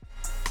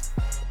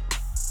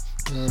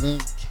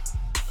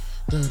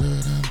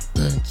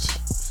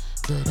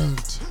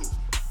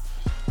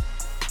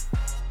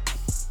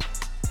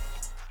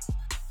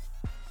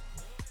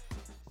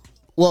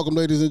Welcome,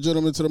 ladies and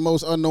gentlemen, to the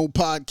Most Unknown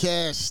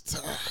Podcast.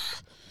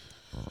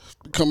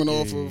 Coming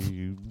off of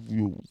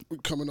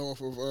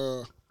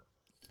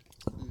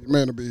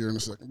man will be here in a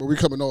second, but we're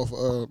coming off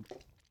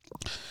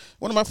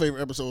one of my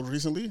favorite episodes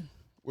recently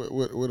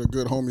with a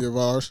good homie of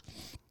ours.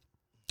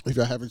 If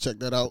y'all haven't checked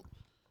that out,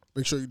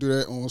 make sure you do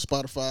that on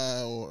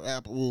Spotify or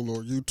Apple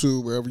or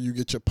YouTube, wherever you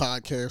get your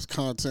podcast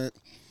content.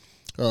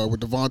 With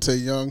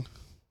Devontae Young.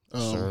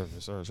 Sir.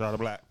 Shout out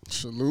Black.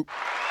 Salute.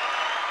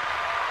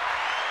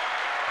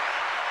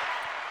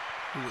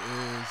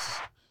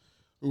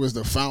 Who is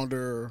the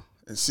founder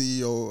and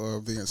CEO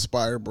of the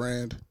Inspire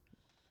brand.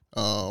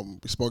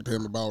 We spoke to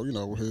him about,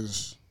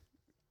 he's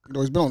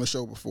been on the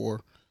show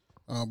before,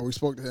 but we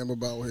spoke to him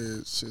about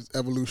his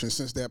evolution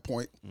since that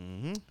point,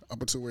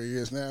 up until where he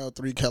is now.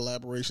 3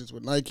 collaborations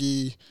with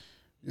Nike,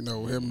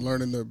 him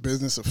learning the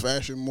business of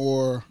fashion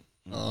more,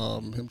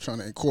 him trying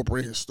to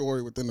incorporate his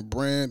story within the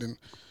brand and,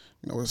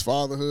 his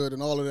fatherhood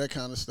and all of that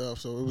kind of stuff.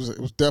 So it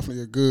was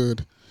definitely a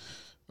good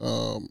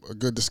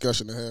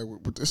discussion to have.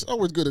 It's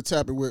always good to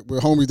tap it with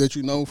homies that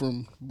you know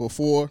from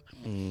before.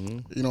 You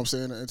know what I'm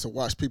saying? And to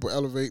watch people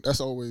elevate,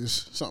 that's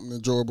always something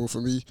enjoyable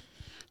for me.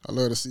 I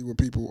love to see what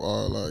people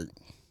are like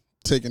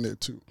taking it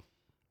to,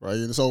 right?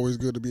 And it's always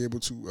good to be able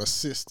to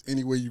assist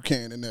any way you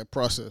can in that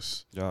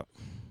process. Yeah.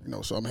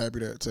 So I'm happy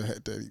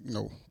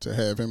to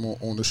have him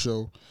on the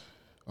show.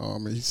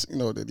 And he's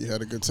that he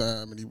had a good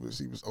time and he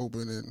was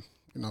open and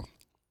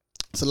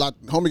it's a lot.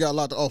 Homie got a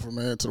lot to offer,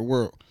 man, to the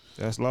world.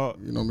 That's love.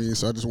 You know what I mean?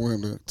 So I just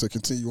want him to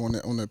continue on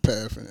that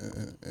path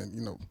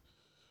and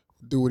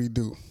do what he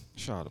do.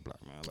 Shout out to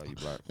Black, man. I love you,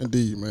 Black.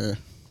 Indeed, man.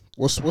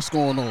 What's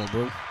going on,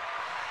 bro?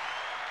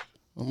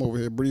 I'm over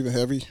here breathing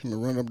heavy. I'm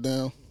gonna run up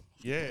down.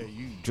 Yeah,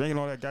 you drinking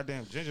all that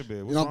goddamn ginger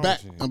beer. What's I'm wrong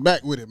back. with you? I'm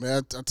back with it,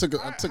 man. I took a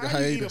How you eat a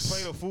hiatus.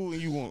 plate of food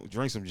and you want to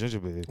drink some ginger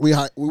beer?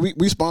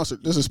 We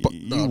sponsored. This is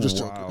no, I'm just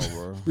wild, joking.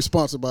 Bro. We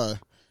sponsored by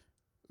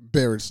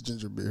Barrett's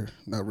ginger beer.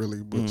 Not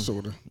really, but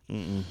soda.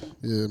 Yeah,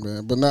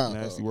 man. But nah,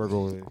 Nasty work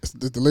over there. it's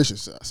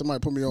delicious.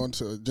 Somebody put me on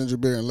to ginger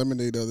beer and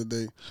lemonade the other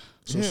day.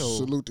 So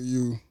salute to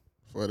you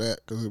for that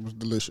because it was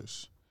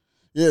delicious.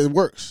 Yeah, it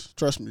works.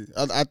 Trust me.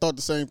 I thought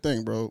the same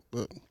thing, bro.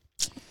 But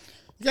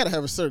you got to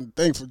have a certain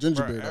thing for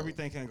ginger beer.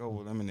 Everything can't go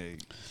with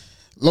lemonade.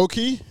 Low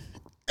key,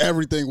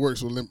 everything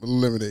works with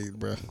lemonade,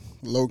 bro.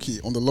 Low key,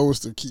 on the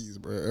lowest of keys,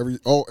 bro.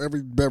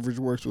 Every beverage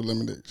works with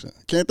lemonade.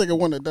 Can't think of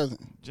one that doesn't.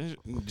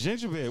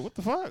 Ginger beer, what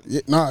the fuck?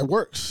 Yeah, it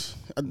works.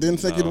 I didn't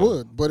think it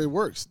would, but it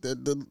works.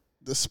 The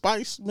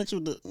spice mixed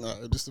with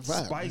it's just the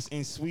vibe. Spice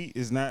and sweet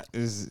is not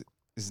good.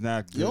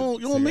 You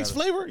don't mix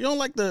flavor? You don't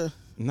like the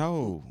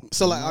No.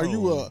 So like no.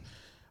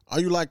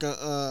 are you like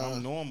a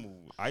I'm normal.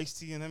 Iced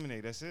tea and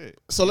lemonade, that's it.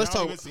 So let's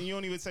talk. You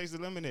don't even taste the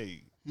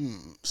lemonade.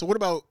 So what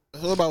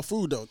about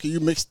food though? Can you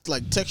mix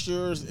like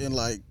textures and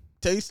like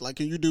taste? Like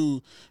can you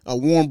do a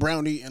warm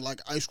brownie and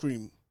like ice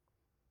cream?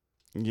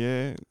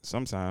 Yeah,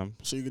 sometimes.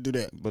 So you can do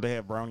that. But they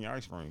have brownie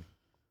ice cream.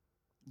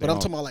 But I'm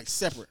talking about like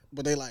separate.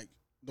 But they like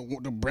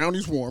the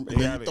brownie's warm and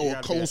then you throw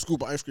a cold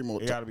scoop of ice cream on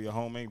top. It gotta be a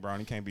homemade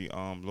brownie. It can't be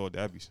Lord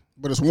Debbie's.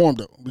 But it's warm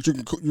though. But you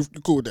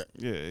cool with that.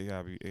 Yeah, it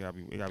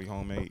gotta be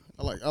homemade.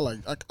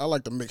 I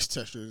like the mixed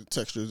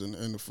textures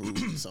in the food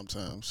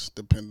sometimes,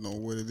 depending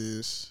on what it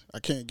is. I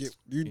can't get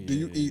do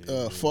you eat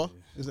pho?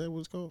 Is that what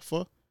it's called?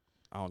 Pho?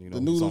 I don't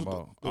even know what you're talking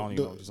about. I don't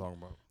even know what you're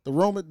talking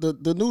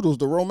about. The noodles,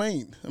 the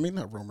romaine. I mean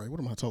not romaine. What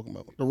am I talking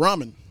about? The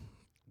ramen.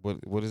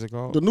 What is it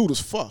called? The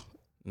noodles pho.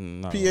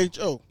 No.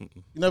 PHO. You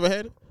never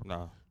had it?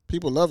 Nah.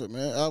 People love it,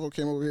 man. Alvo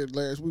came over here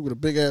last week with a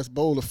big ass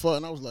bowl of pho,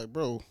 and I was like,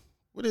 bro,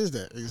 what is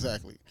that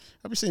exactly?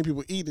 I've been seeing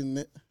people eating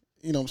it,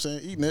 you know what I'm saying,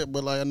 eating it,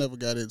 but like I never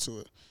got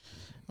into it.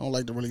 I don't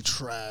like to really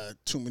try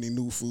too many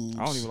new foods.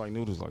 I don't even like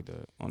noodles like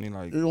that. I don't even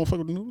like. You don't fuck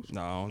with the noodles?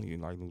 Nah, I don't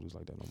even like noodles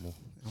like that no more.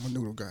 I'm a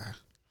noodle guy.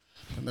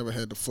 I never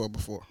had the pho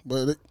before,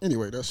 but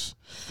anyway, that's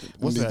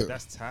what's that?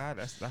 That's Thai.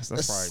 That's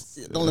probably.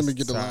 Yeah, don't let me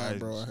get the line,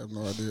 bro. I have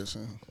no idea,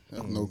 son. I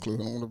have no clue. I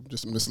don't want to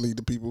just mislead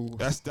the people.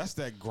 That's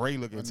that gray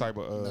looking type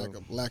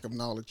of lack of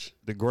knowledge.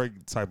 The gray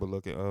type of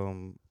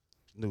looking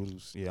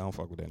noodles. Yeah, I don't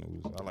fuck with that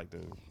noodles. I like the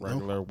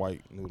regular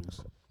white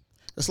noodles.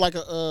 It's like a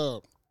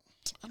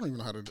I don't even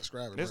know how to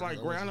describe it. It's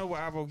like gray. I know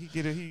what Ivo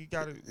he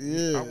got it.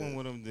 Yeah, I went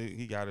with him.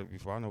 He got it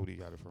before. I know what he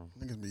got it from.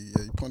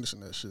 Niggas you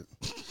punishing that shit.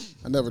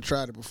 I never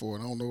tried it before,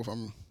 and I don't know if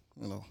I'm.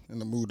 In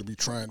the mood to be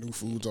trying new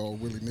foods all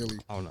willy-nilly.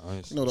 Oh, no.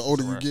 The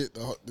older you get,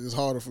 it's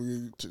harder for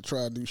you to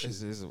try new shit.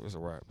 It's a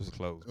wrap. It's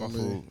closed.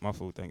 My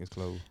food thing is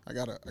closed. I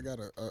got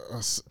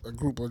a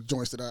group of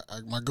joints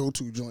that my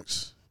go-to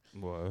joints.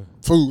 What?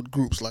 Food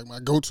groups, like my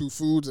go-to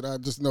foods that I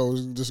just know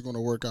is just going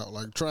to work out.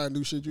 Like trying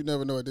new shit, you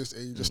never know at this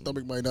age. Your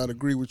stomach might not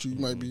agree with you. You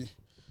might be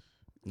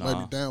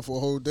down for a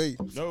whole day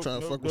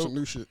trying to fuck with some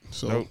new shit.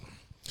 So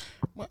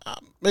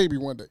maybe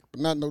one day, but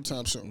not no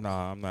time soon.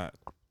 Nah, I'm not.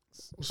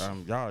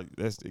 Y'all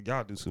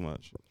do too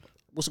much.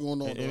 What's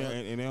going on? And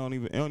it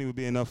don't even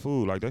be enough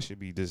food. Like that should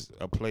be just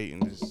a plate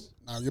and just.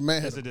 Nah, your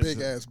man had a big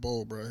ass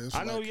bowl, bro.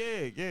 I know,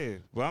 yeah.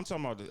 But I'm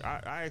talking about.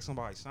 I asked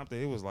somebody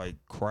something. It was like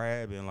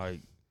crab and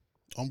like.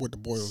 I'm with the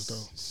boils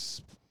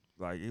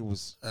though. Like it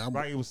was,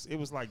 it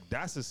was like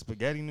that's the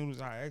spaghetti noodles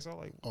I asked. I was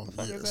like, what the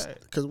fuck is that?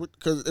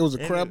 Because it was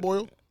a crab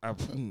boil.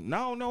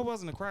 No, it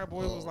wasn't a crab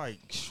boil. It was like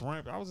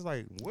shrimp. I was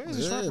like, where's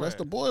the shrimp? Yeah, that's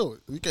the boil.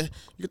 You can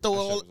throw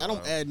all. I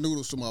don't add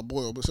noodles to my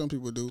boil, but some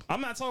people do. I'm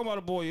not talking about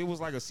a boil. It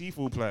was like a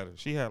seafood platter.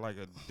 She had like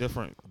a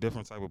different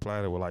type of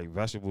platter with like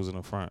vegetables in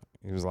the front.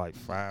 It was like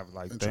 5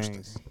 like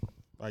things,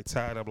 like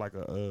tied up like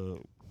a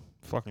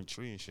fucking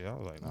tree and shit. I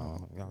was like,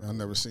 no, I've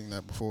never seen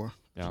that before.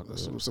 Y'all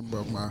it's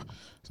above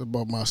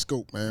my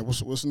scope, man.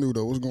 What's new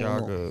though? What's going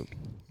on? Good.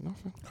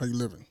 Nothing. How you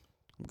living?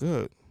 I'm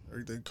good.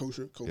 Everything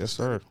kosher? Yes,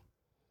 sir.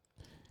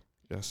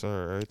 Yes,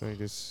 sir.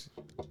 Everything is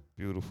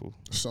beautiful.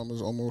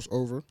 Summer's almost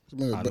over.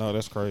 I know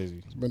that's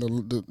crazy.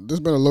 This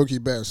been a low key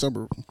bad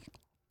summer.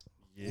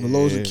 Yeah,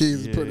 Lowe's and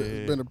Keys, it's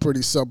been a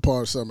pretty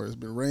subpar summer. It's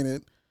been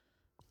raining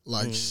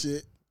like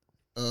shit.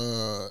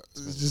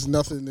 It's just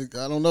nothing.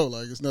 I don't know.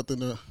 Like there's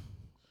nothing to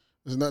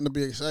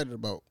be excited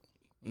about.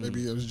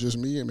 Maybe it was just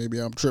me, and maybe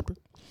I'm tripping.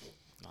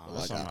 Nah,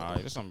 that's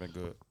something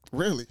been good.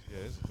 Really? Yeah,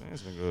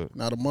 it's been good.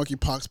 Now the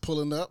monkeypox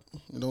pulling up.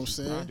 You know what I'm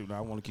saying? I do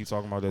not want to keep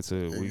talking about that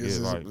till we get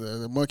like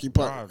the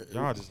monkeypox.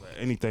 Y'all just let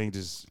anything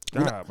just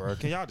die, bro.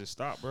 Can y'all just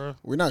stop, bro?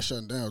 We're not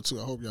shutting down too.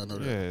 I hope y'all know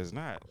that. Yeah, it's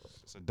not.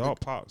 It's adult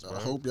pox, bro.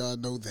 I hope y'all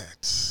know that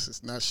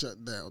it's not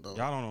shutting down though.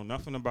 Y'all don't know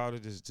nothing about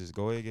it. Just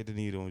go ahead and get the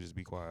needle and just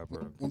be quiet,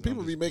 bro. When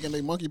people be making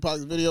their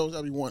monkeypox videos,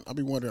 I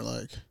be wondering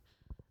like,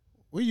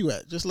 where you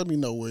at? Just let me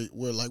know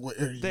where like what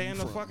area. They in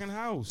the fucking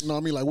house. No, I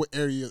mean like what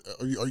area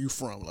are you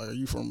from? Like are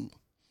you from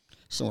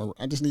somewhere?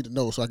 I just need to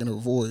know so I can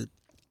avoid.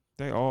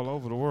 They all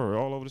over the world,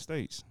 all over the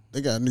states. They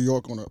got New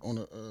York on a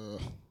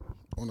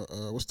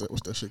what's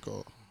that shit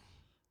called?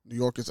 New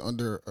York is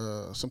under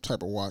some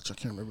type of watch. I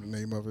can't remember the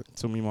name of it.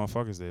 Too many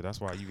motherfuckers there. That's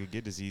why you could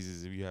get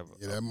diseases if you have.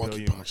 Yeah, that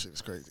monkeypox shit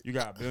is crazy. You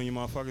got a billion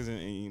motherfuckers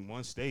in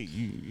one state.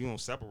 You don't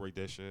separate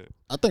that shit.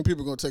 I think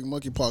people are gonna take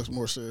monkeypox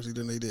more seriously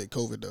than they did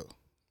COVID though,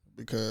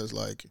 because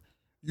like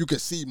you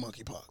could see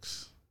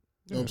monkeypox.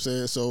 You know what I'm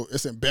saying? So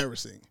it's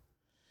embarrassing.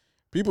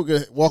 People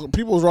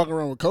was walking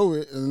around with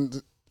COVID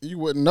and you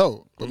wouldn't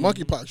know. But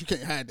monkeypox, you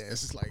can't hide that.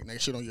 It's just like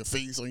that shit on your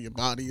face, on your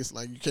body. It's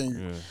like you can't.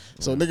 Yeah,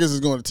 so niggas is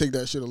going to take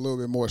that shit a little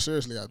bit more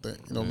seriously, I think.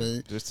 You know what I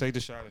mean? Just take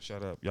the shot and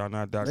shut up. Y'all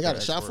not doctors. They got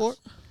a shot for it?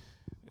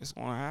 It's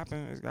going to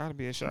happen. It's got to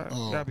be a shot. It's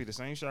got to be the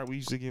same shot we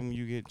used to get when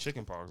you get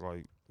chicken pox.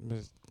 Like,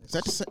 is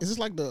this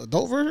like the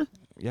adult version?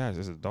 Yeah,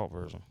 it's the adult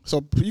version.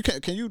 So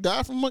can you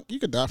die from you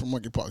could die from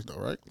monkeypox though,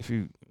 right?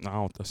 I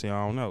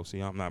don't know. See,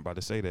 I'm not about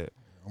to say that.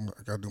 I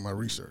gotta do my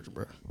research,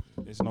 bro.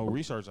 There's no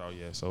research out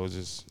yet, so it's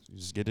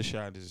just get the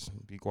shot and just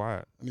be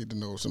quiet. I need to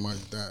know if somebody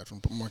died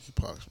from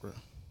monkeypox, bro.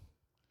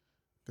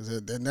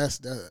 Because then that's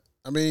that.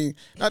 I mean,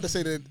 not to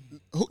say that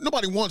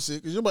nobody wants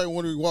it, because nobody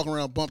want to be walking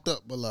around bumped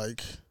up, but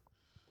like,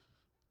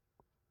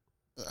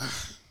 I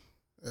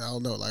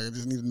don't know. Like, I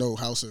just need to know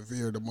how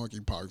severe the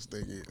monkeypox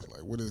thing is.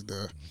 Like, what is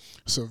the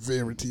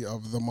severity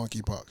of the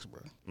monkeypox,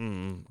 bro?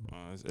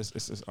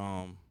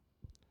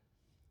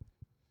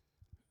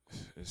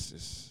 It's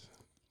just.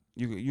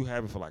 You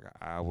have it for like an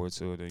hour or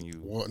two, then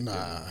you. What?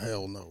 Nah,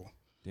 hell no.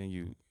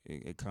 Then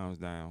it comes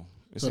down.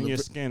 It's in your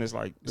skin. It's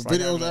like the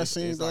videos I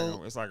seen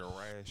though. It's like a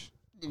rash.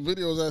 The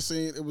videos I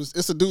seen,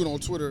 it's a dude on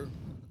Twitter.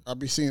 I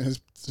be seeing his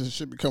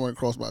shit be coming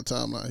across my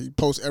timeline. He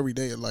posts every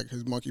day like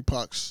his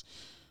monkeypox,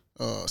 his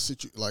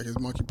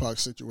monkeypox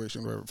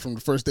situation. Where from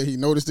the first day he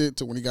noticed it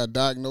to when he got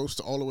diagnosed,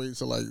 to all the way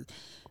to like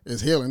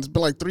it's healing. It's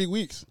been like 3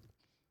 weeks.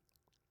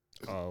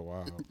 Oh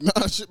wow!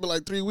 Nah, shit been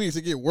like 3 weeks.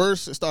 It get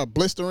worse. It start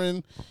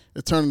blistering.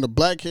 It turn into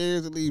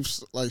blackheads. It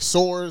leaves like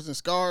sores and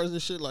scars and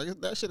shit. Like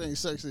that shit ain't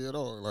sexy at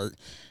all. Like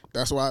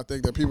that's why I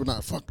think that people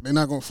they're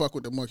not gonna fuck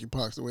with the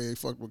monkeypox the way they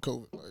fucked with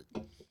COVID. Like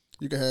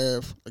you can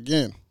have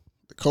again,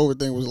 the COVID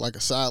thing was like a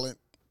silent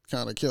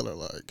kind of killer.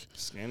 Like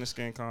skin to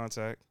skin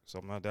contact. So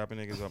I'm not dapping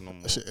niggas up no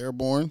more. That shit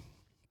airborne.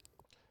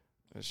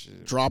 That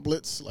shit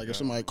droplets. Like if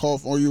somebody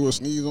cough on you or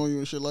sneeze on you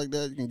and shit like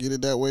that, you can get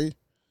it that way.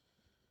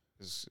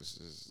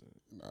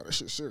 Nah, that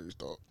shit serious,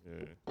 dog.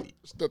 Yeah.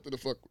 Step to the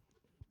fuck.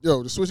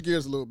 Yo, to switch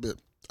gears a little bit.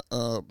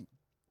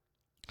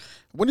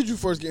 When did you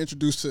first get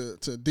introduced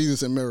to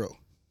Desus and Mero?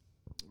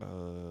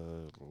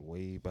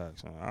 Way back,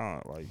 son.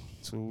 Like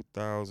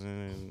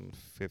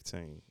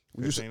 2015.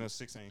 15 or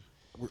 16.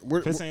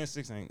 15 and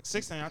 16.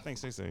 16, I think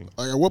 16.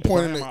 Like at what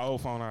point in my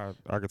old phone, I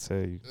could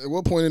tell you. At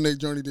what point in their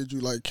journey did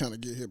you like kind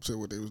of get hip to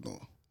what they was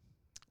doing?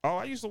 Oh,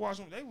 I used to watch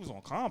them. They was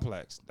on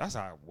Complex. That's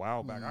how a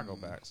while back I go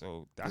back.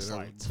 So that's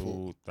like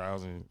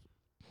 2000.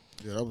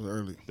 Yeah, that was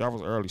early. That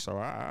was early. So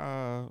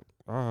I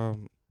got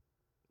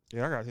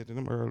hit to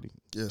them early.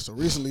 Yeah. So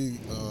recently,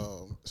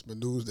 it's been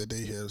news that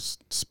they have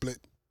split.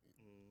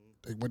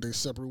 They went their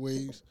separate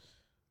ways.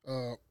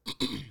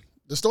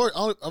 The story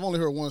I've only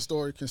heard one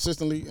story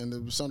consistently, and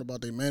it was something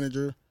about their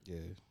manager. Yeah.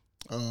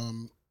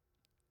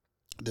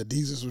 That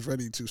Desus was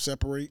ready to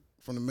separate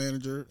from the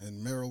manager,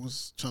 and Mero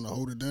was trying to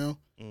hold it down.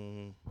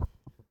 Mm-hmm.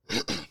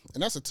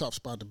 And that's a tough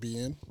spot to be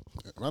in.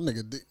 My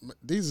nigga,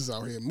 Deez is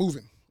out here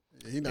moving.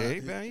 He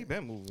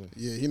been moving.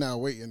 Yeah, he not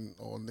waiting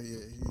on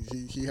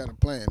the. He had a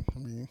plan. I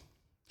mean,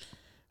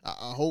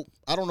 I hope.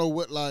 I don't know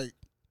what like.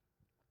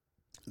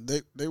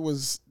 They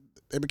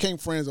became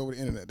friends over the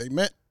internet. They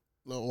met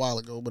a little while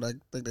ago, but I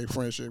think their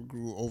friendship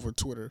grew over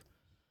Twitter,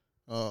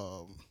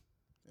 and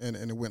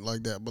it went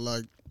like that. But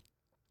like,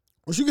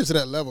 once you get to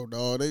that level,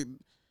 dog,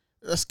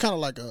 that's kind of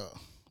like a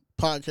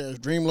podcast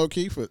dream, low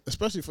key,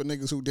 especially for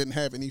niggas who didn't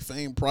have any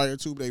fame prior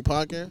to their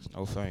podcast.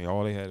 No fame.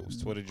 All they had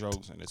was Twitter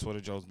jokes, and the Twitter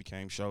jokes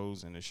became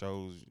shows, and the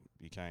shows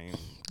became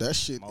that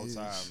shit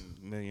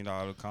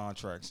multi-million-dollar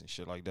contracts and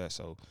shit like that.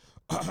 So,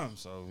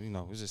 so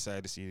it's just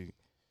sad to see,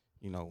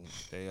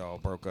 they all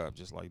broke up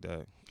just like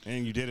that.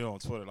 And you did it on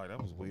Twitter, like that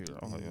was weird.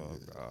 I was like, oh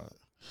god,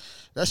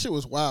 that shit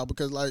was wild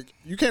because like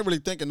you can't really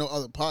think of no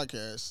other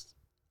podcast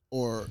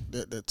or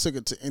that took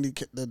it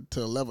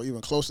to a level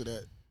even closer to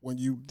that.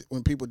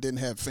 When people didn't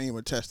have fame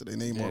attached to their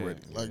name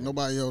already, like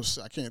nobody else,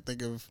 I can't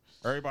think of.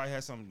 Everybody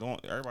had something going.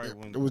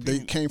 They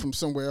came from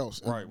somewhere else,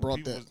 and right?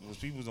 Brought that. When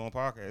people was on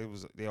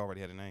podcast, they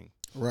already had a name,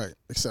 right?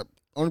 Except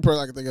only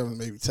person I can think of is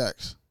maybe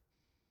Tax.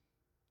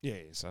 Yeah,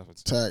 so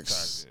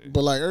Tax. Yeah.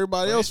 But like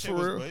everybody else, for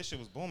real, this shit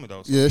was booming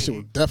though. So yeah, this shit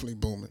was definitely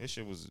booming. This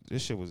shit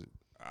was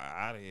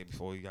out of here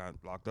before he got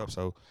locked up.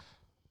 So.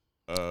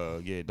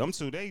 Yeah, them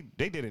two, they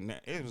did it.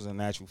 It was a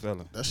natural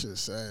feeling. That shit is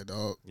sad,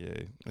 dog.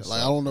 Yeah,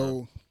 like I don't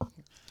know.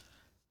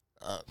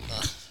 I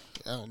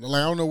don't know.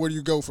 Like I don't know where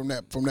you go from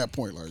that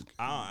point. Like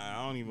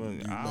I don't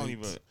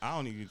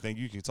even think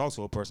you can talk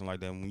to a person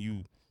like that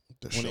when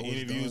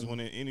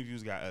the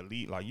interviews got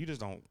elite. Like you just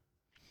don't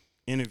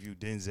interview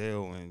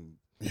Denzel and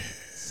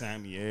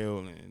Samuel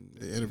and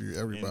they interview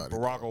everybody. And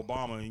Barack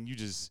Obama, and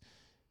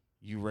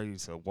you ready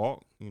to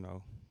walk,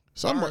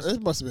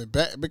 It must have been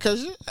bad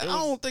because I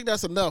don't think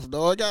that's enough,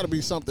 though. It got to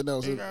be something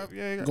else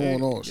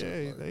going on.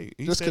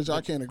 Just because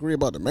y'all can't agree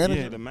about the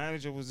manager. Yeah, the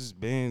manager was just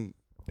being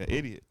an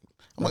idiot.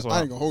 I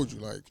ain't gonna hold you.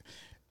 Like,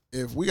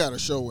 if we got a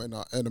show and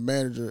the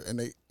manager and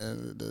they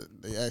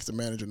ask the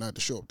manager not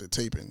to show up to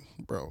taping,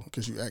 bro,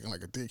 because you acting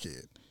like a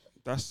dickhead.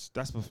 That's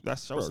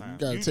Showtime. Bro, you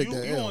gotta take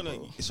that L,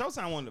 bro.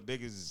 Showtime one of the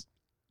biggest.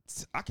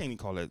 I can't even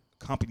call it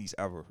companies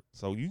ever.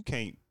 So you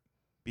can't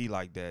be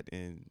like that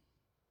and.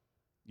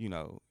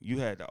 You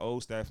had the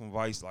old staff from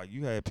Vice, like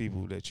you had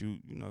people that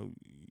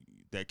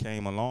that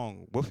came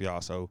along with y'all.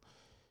 So,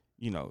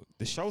 the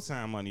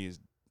Showtime money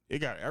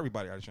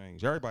everybody got to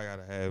change. Everybody got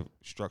to have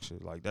structure.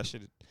 Like that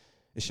shit,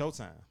 it's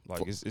Showtime.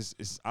 Like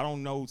it's I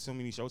don't know so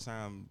many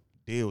Showtime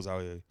deals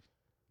out here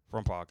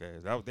from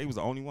podcasts. They was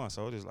the only one.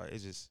 So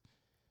it's just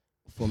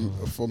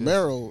for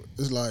Mero,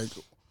 it's like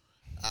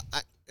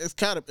it's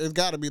got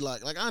to be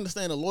like I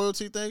understand the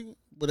loyalty thing,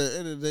 but at the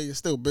end of the day, it's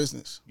still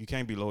business. You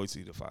can't be loyal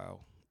to the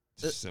file.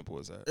 It's simple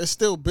as that. It's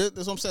still business.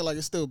 That's what I'm saying. Like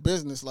it's still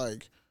business.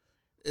 Like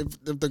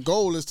if the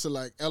goal is to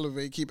like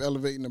keep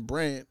elevating the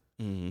brand,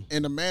 and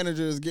the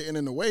manager is getting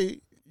in the way,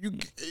 you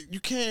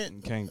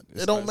can't.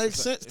 It don't make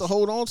sense to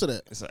hold on to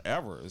that. It's an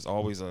error. It's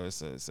always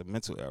it's a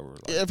mental error.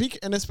 Like,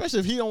 yeah, especially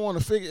if he don't want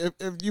to figure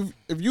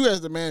if you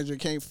as the manager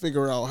can't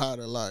figure out how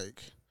to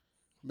like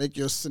make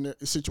your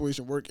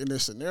situation work in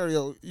this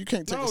scenario, you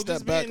can't take a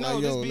step back.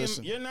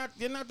 Listen, you're not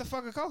the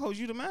fucking co-host.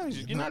 You're the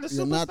manager. You're not the superstar.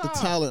 You're not the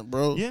talent,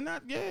 bro. You're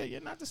not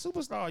the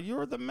superstar.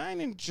 You're the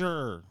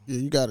manager. Yeah,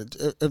 you got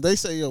to. If they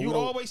say, you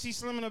always see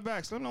Slim in the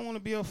back. Slim don't want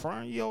to be up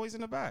front. You always in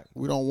the back.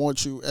 We don't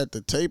want you at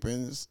the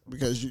tapings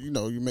because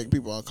you make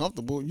people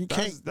uncomfortable. You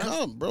can't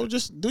come, bro.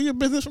 Just do your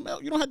business from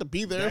out. You don't have to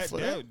be there for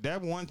that.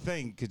 That one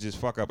thing could just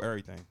fuck up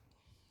everything.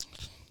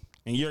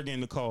 And you're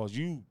getting the calls.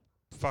 You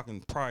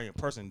fucking prior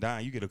person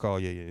dying, you get a call,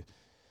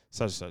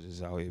 such and such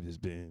is out here just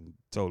being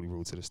totally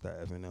rude to the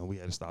staff, and we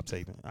had to stop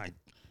taping.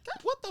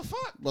 What the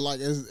fuck? But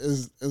like,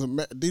 is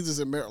Jesus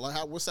and Merritt, like,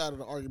 what side of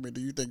the argument do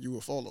you think you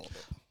would fall on?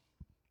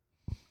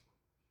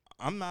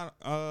 I'm not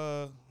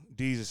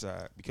Jesus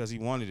side because he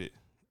wanted it,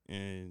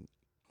 and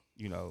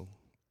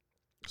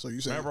So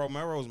you say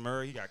Mero's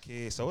married, he got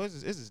kids, so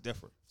it's just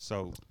different.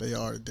 So they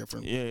are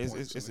different. Yeah,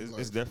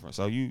 it's different.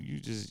 So you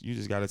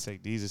just gotta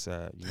take Jesus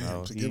side,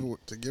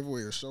 to give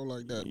away a show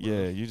like that. Bro.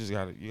 Yeah,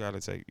 you gotta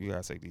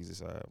take Jesus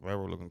side.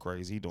 Mero looking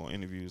crazy. He doing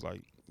interviews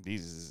like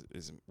Jesus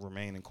is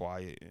remaining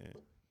quiet and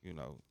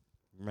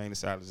remaining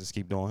silent. Just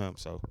keep doing him.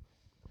 So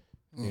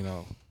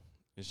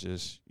it's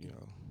just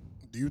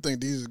Do you think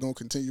Jesus is gonna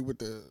continue with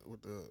the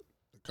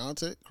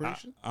content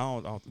creation? I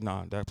don't.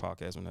 Nah, that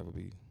podcast will never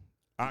be.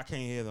 I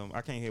can't hear them.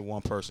 I can't hear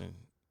one person.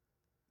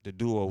 The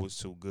duo was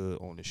too good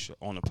on the show,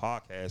 on the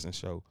podcast and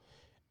show,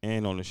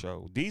 and on the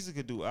show. Deezy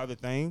could do other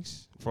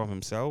things from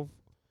himself.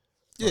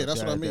 Yeah, that's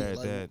what I mean.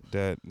 Yeah,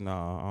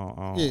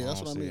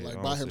 that's what I mean.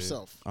 Like by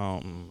himself. I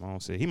don't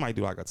see. He might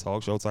do like a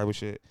talk show type of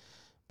shit,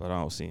 but I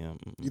don't see him.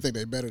 You think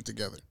they better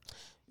together?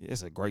 Yeah,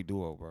 it's a great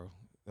duo,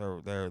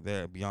 bro.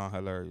 They're beyond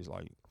hilarious.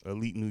 Like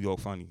elite New York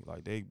funny.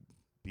 Like they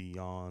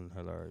beyond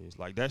hilarious.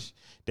 Like that's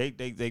they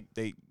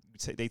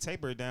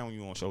taper it down when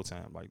you on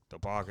Showtime. Like the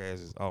podcast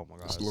is, oh my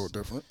god, it's a little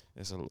different.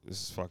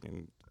 It's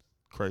fucking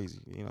crazy.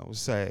 You know, it was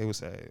sad. It was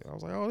sad. I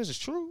was like, oh, this is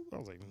true. I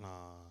was like, nah.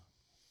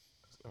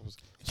 I was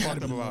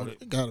fucked up about it.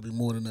 It gotta be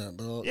more than that,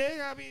 dog. Yeah, it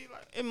gotta be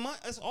like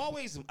it's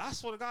always. I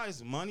swear to God,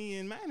 it's money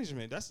and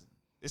management.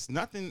 It's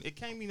nothing. It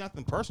can't be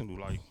nothing personal.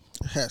 Like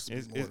it has to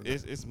be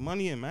it's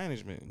money and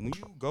management. When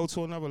you go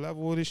to another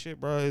level with this shit,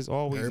 bro, it's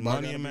always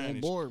everybody money and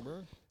management. Board,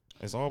 bro.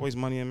 It's always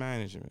money and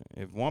management.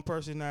 If one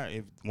person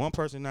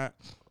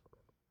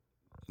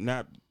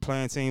not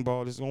playing team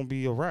ball, it's gonna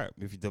be a wrap.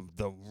 If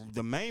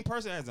the main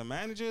person as a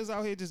manager is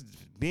out here just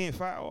being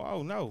foul,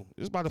 oh no,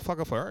 it's about to fuck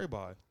up for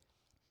everybody.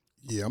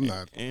 Yeah, I'm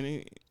not.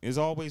 And it's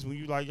always when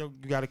you like, yo,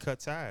 you gotta cut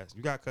ties.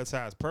 You gotta cut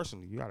ties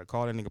personally. You gotta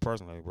call that nigga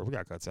personally, like, bro. We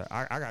gotta cut ties.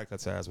 I gotta cut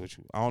ties with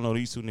you. I don't know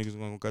these two niggas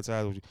gonna cut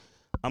ties with you.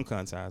 I'm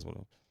cutting ties with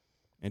them.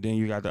 And then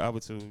you got the other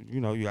two. You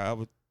know, you got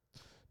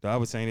the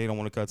other saying they don't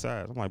want to cut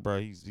ties. I'm like,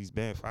 bro, he's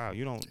bad foul.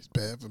 You don't. It's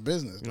bad for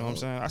business. You know what I'm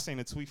saying? I seen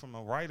a tweet from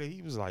a writer.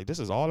 He was like, "This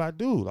is all I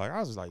do." Like I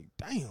was like,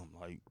 "Damn!"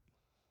 Like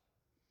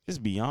it's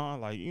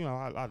beyond. Like you know,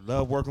 I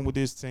love working with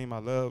this team.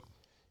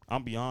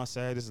 I'm beyond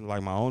sad. This is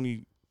like my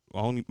only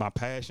my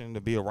passion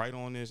to be a writer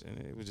on this, and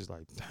it was just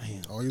like,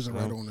 damn. Oh, he was a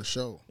writer on the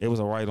show. It was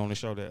a writer on the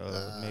show that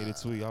made a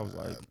tweet. I was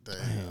like,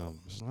 damn.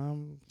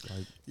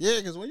 Like, yeah,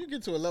 because when you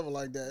get to a level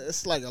like that,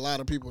 it's like a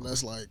lot of people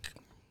that's like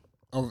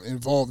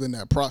involved in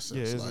that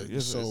process. Yeah,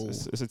 it's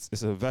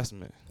an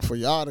investment. For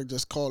y'all to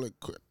just call it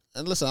quit.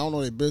 And listen, I don't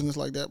know their business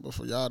like that, but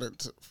for y'all to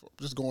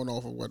just going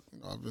off of what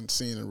I've been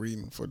seeing and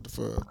reading, for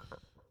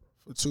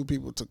two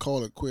people to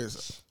call it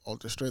quits off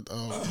the strength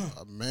of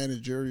a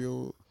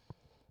managerial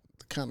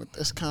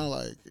it's kind of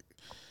like,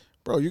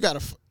 bro, you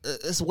gotta.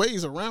 It's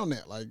ways around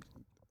that. Like,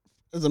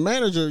 as a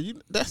manager,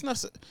 that's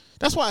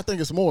why I think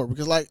it's more,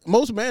 because like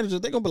most managers,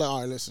 they gonna be like,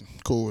 all right, listen,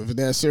 cool. If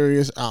it's that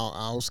serious,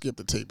 I'll skip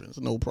the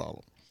tapings, no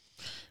problem.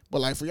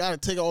 But like for y'all to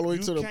take all the way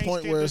to the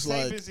point where it's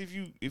like,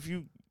 if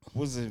you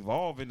was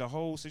involved in the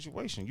whole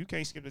situation, you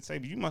can't skip the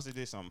tape. You must have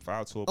did something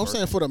foul to a person. I'm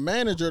saying for the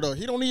manager though,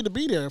 he don't need to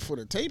be there for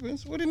the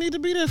tapings. What do you need to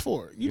be there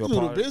for? You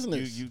do the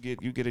business. You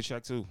get a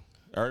check too.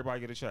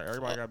 Everybody get a check.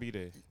 Everybody gotta be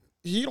there.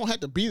 He don't have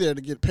to be there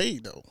to get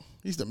paid though.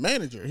 He's the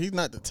manager. He's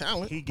not the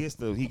talent. He gets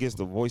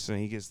the voice and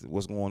he gets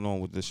what's going on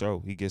with the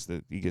show. He gets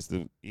to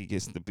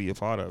be a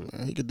part of it.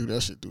 Man, he could do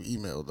that shit through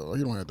email though.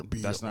 He don't have to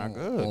be. That's not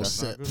good. On That's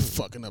set, not good.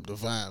 fucking up the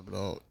vibe,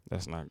 dog.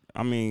 That's not.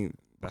 I mean,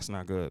 that's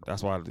not good.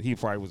 That's why he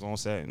probably was on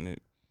set and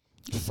it.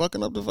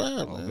 Fucking up the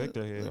vibe, man.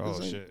 Victor here.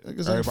 Oh shit!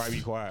 Everybody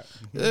be quiet.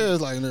 Yeah,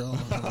 it's like, no,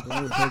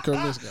 here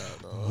come this guy,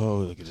 dog. Oh,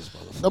 look at this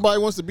motherfucker.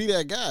 Nobody wants to be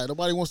that guy.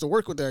 Nobody wants to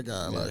work with that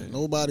guy. Like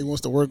nobody wants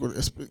to work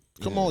with.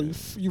 Come on,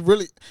 you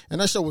really. And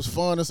that show was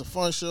fun. It's a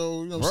fun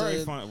show. You know what I'm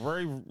saying? Fun.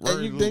 Very.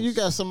 And then you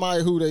got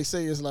somebody who they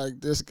say is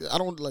like this. I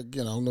don't like.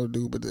 I don't know,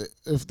 dude. But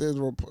if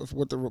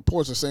what the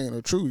reports are saying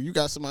are true, you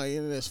got somebody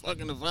in there that's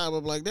fucking the vibe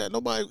up like that.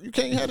 Nobody. You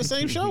can't have the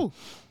same show.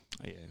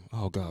 Yeah.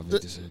 Oh God,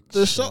 Victor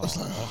the show is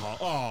like,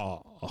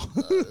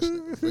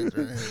 he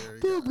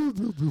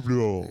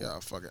got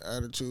a fucking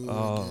attitude.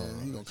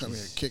 Again. He gonna come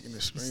here kicking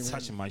and screaming. He's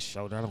touching my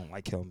shoulder. I don't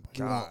like him. God.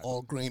 You want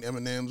all green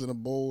M&Ms in a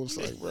bowl. It's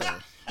like, bro,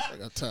 I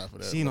got time for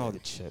that. Seen all the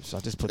chips. I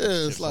just put. Yeah, the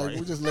it's chips like right.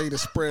 we just laid the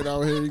spread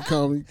out here. He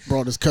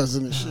brought his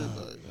cousin and shit.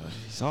 Like,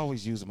 he's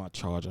always using my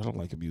charger. I don't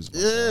like him using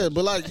my charger.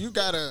 But like you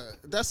gotta.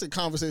 That's a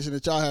conversation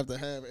that y'all have to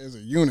have as a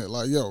unit.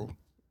 Like, yo.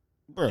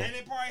 Bro. And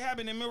it probably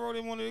happened in Miro.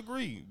 They want to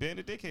agree. Being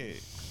a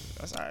dickhead.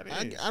 That's how it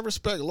is. I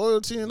respect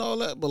loyalty and all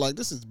that, but like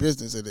this is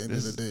business at the end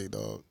of the day,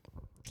 dog.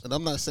 And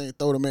I'm not saying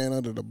throw the man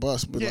under the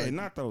bus, but yeah, like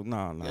not throw.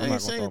 No. I ain't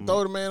saying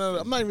throw the man under.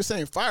 I'm not even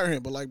saying fire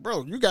him, but like,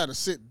 bro, you got to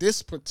sit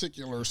this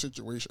particular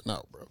situation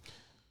out, bro.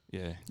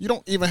 Yeah. You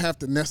don't even have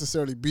to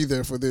necessarily be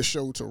there for this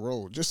show to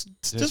roll. Just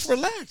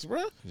relax,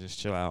 bro. Just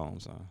chill out, I'm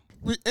saying.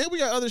 We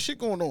got other shit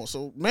going on,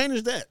 so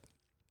manage that.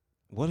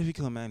 What if he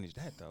couldn't manage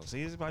that though?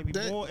 See, it might be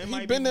more.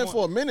 He's been there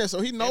for a minute, so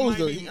he knows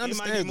he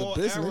understands the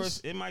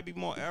business. It might be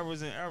more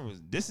errors and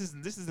errors. This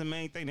is the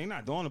main thing. They're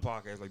not doing the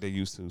podcast like they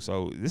used to.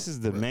 So this is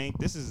the main.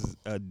 This is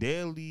a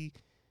daily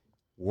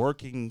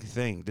working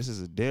thing. This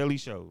is a daily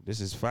show. This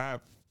is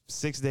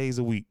 5-6 days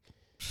a week.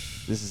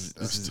 This is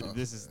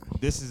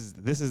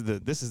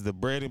the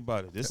bread and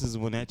butter. This is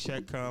when that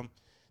check come.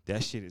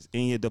 That shit is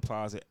in your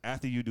deposit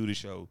after you do the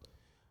show.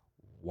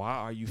 Why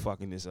are you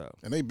fucking this up?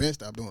 And they been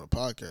stopped doing a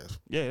podcast.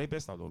 Yeah, they been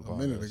stopped doing a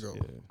podcast. A minute ago.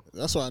 Yeah.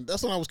 That's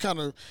when I was kind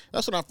of.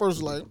 That's when I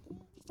first was like, what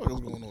the fuck is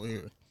going on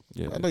here?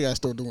 Yeah. I know y'all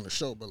still doing the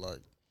show, but like,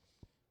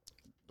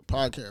 the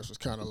podcast was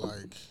kind of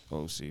like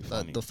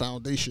the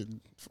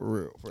foundation for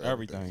real for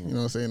everything. You know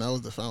what I'm saying? That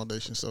was the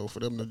foundation. So for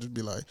them to just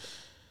be like,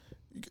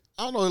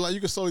 I don't know, like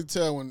you could slowly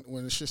tell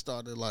when the shit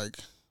started like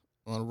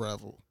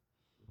unravel.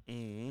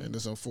 Mm-hmm. And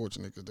it's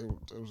unfortunate because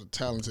it was a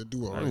talented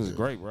duo. That was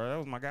great, bro. That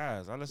was my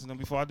guys. I listen to them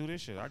before I do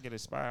this shit. I get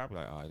inspired. I be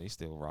like, all right, they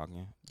still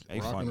rocking. They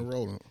rocking funny. and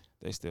rolling.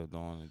 They still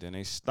doing it. Then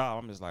they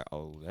stop. I'm just like,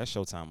 oh, that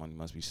Showtime money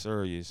must be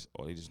serious,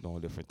 or they just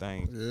doing different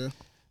things. Yeah.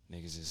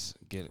 Niggas just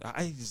get it.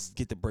 I just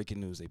get the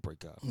breaking news. They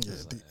break up. Yeah,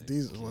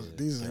 these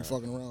ain't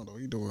fucking around though.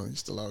 He's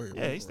still out here.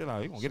 Yeah, he's still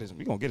out. He gonna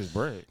get his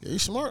bread. Yeah,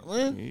 he's smart,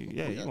 man.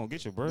 Yeah, he gonna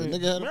get your bread.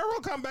 Nigga Mero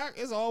come back.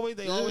 It's always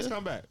they always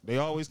come back. They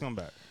always come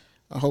back.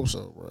 I hope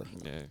so, bro.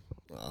 Yeah.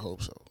 I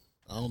hope so.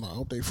 I don't know. I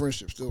hope their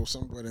friendship still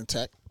somewhat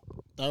intact.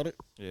 Doubt it.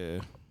 Yeah.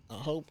 I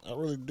hope. I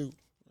really do. You know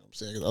what I'm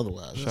saying? 'Cause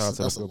otherwise, Shout out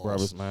to that's the a good loss.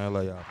 brothers, man. I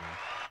love y'all, man.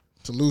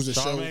 To lose the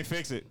show. Charlamagne,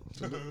 fix it.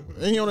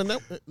 Ain't he on the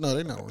network? No,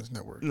 they're not on his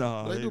network.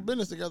 No, They do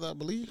business together, I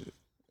believe.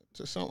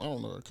 Just some, I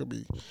don't know. I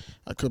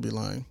could be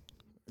lying.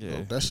 Yeah,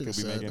 Oh, that shit could is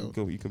be sad, making,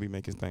 though. you could be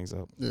making things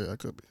up. Yeah, I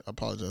could be. I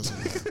apologize.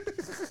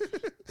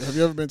 Have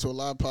you ever been to a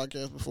live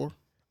podcast before?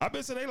 I've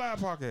been to their live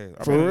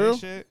podcast. For real?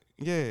 Shit.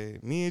 Yeah,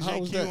 me and How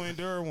was JQ that? and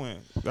Durr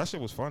went. That shit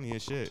was funny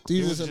as shit.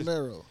 Jesus It was and just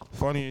Mero.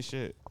 funny as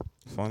shit.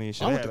 Funny as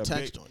shit. I They went to had a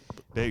tax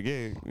big-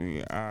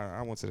 joint.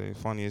 I went to the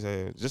funny as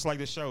hell. Just like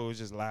the show, it's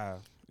just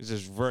live. It's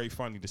just very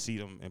funny to see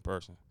them in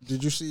person.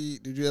 Did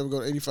you ever go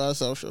to 85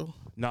 South Show?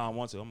 Nah, I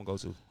want to. I'm gonna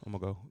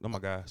go. They're my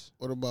guys.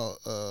 What about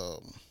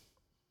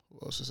who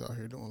else is out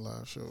here doing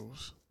live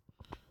shows?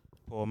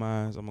 Paul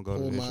Mines. I'm gonna go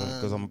Paul to this show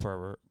because I'm a Mines.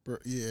 pervert.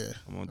 Yeah,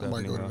 I'm gonna I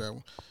might go to definitely that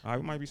one. I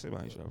might be sitting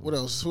by each show. What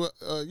else?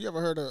 You ever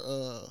heard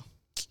of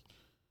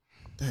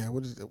damn,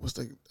 what is it? What's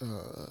the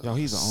Yo,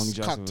 he's the only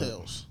Jacksonville.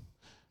 Cocktails.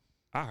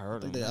 I heard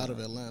I think them. they out of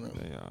Atlanta.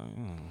 They are,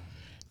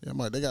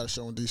 Yeah, they got a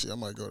show in DC. I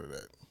might go to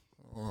that.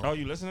 Oh,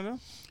 you listen to them?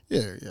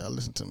 Yeah, I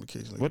listen to them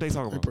occasionally. What they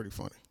talking They're about? pretty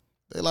funny.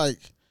 They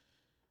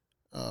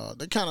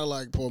they kind of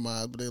like Paul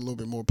Miles, but they're a little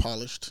bit more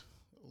polished,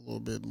 a little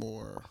bit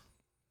more.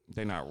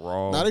 They not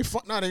raw. Now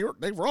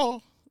they raw.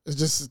 It's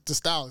just the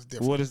style is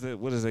different.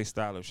 What is their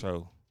style of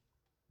show?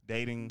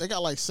 Dating. They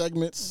got like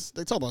segments.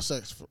 They talk about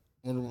sex,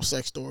 one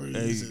sex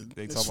stories.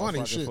 They it's talk funny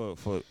about shit. fucking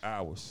for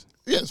hours.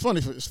 Yeah, it's funny.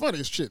 It's funny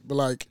as shit. But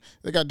like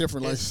they got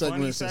different like It's funny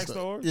segments and sex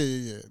stuff. stories?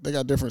 Yeah. They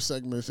got different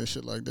segments and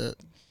shit like that.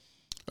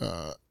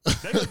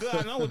 They look good.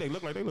 I know what they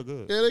look like. They look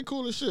good. Yeah, they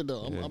cool as shit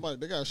though. Yeah.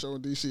 They got a show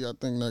in DC. I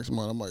think next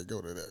month I might go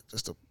to that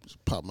just to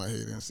pop my head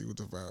in and see what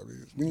the vibe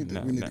is. We need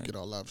to get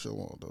our live show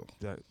on though.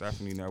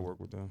 Definitely network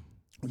with them.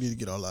 We need to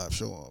get our live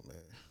show on, man,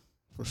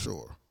 for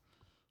sure.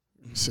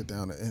 Sit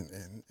down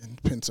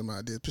and pin some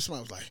ideas.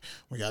 Somebody was like,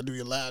 "We gotta do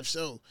your live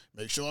show.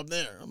 Make sure I'm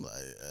there." I'm like,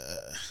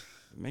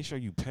 Make sure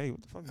you pay.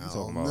 What the fuck are you I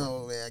talking don't about?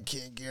 know, man. I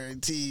can't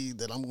guarantee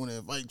that I'm gonna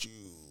invite you.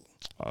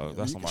 Oh,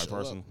 that's somebody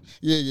personal.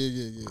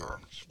 Yeah.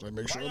 Like,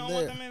 make sure Why you I'm don't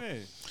want there. them in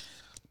it?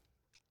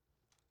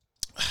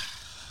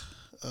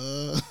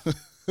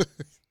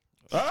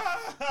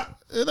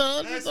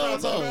 I just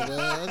don't know, man.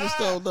 I just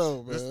don't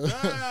know, man.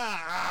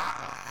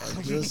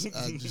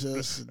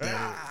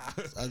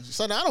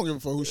 I don't give a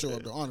fuck who show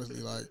up though,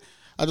 honestly. Like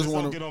I just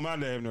want don't to get on my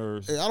damn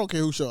nerves. I don't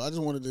care who show. I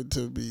just wanted it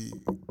to be.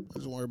 I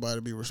just want everybody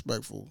to be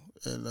respectful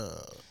and.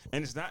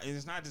 And it's not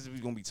just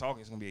we're gonna be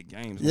talking. It's gonna be a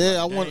game.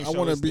 I want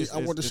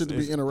the shit to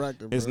be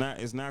interactive. It's bro.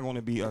 It's not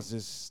gonna be us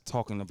just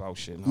talking about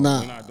shit. No, Nah.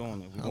 we're not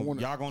doing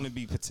it. Y'all gonna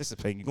be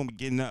participating. You're gonna be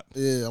getting up.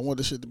 Yeah, I want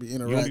the shit to be interactive.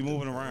 You're gonna be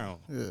moving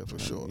around. Yeah, for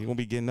sure. You're gonna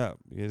be getting up.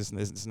 It's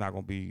not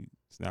gonna be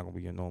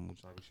your normal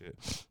type of shit.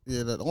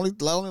 Yeah, the only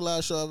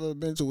live show I've ever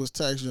been to was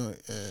Tax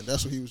Joint, and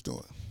that's what he was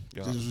doing.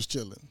 Yeah. He was just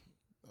chilling,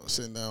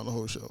 sitting down the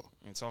whole show.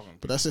 And talking.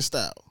 But that's his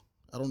style.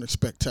 I don't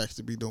expect Tax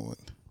to be doing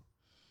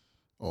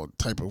all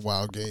type of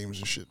wild games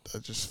and shit. I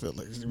just felt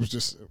like it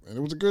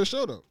was a good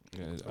show though.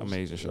 Yeah,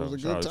 amazing show. It was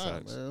a Shout good out to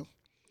time, Tax. man.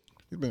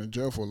 He's been in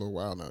jail for a little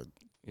while now,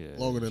 Yeah,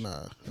 longer than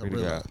I pretty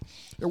realized.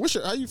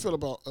 Yeah, how you feel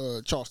about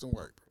Charleston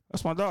White?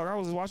 That's my dog. I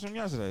was watching him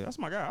yesterday. That's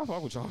my guy. I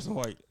fuck with Charleston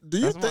White. Do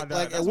you That's my think dog.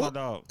 like That's my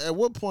dog. at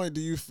what point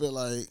do you feel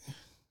like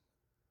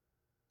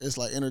it's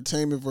like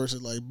entertainment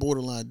versus like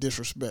borderline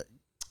disrespect?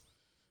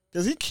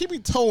 Because he be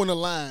towing the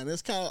line.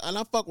 It's kind of, and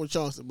I fuck with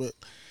Charleston, but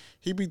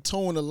he be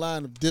towing the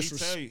line of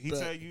disrespect. He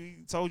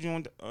told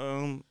you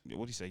on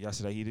what he said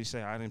yesterday. He did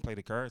say I didn't play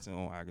the cards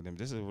on academic.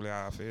 This is really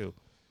how I feel.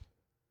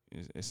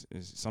 It's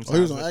sometimes. Oh,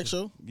 he was on Act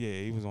Show?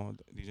 Yeah, he was on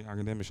DJ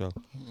Academic Show.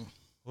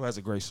 Who has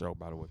a great show,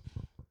 by the way.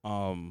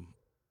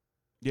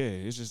 Yeah,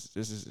 it's just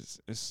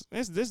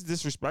this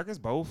disrespect. It's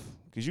both,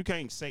 because you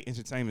can't say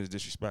entertainment is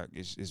disrespect.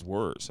 It's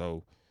word.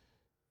 So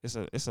it's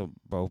a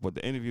both. But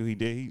the interview he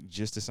did, he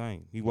just the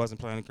same. He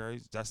wasn't playing the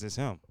cards. That's just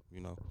him,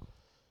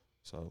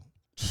 So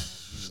you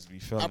just be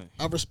feeling.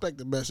 I respect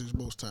the message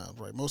most times,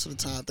 right? Most of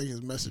the time, I think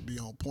his message be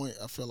on point.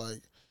 I feel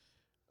like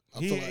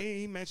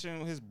He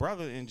mentioned his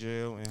brother in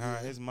jail and how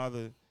his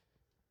mother.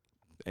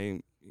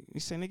 And he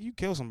said, "Nigga, you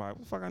killed somebody.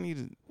 What the fuck?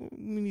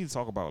 We need to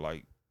talk about,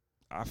 like."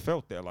 I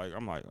felt that, like,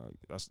 I'm like,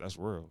 that's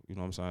real. You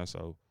know what I'm saying?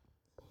 So,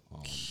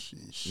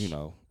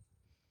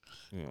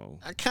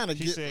 I kind of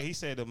get. He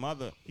said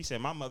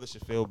my mother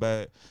should feel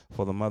bad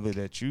for the mother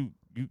that you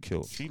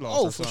killed. She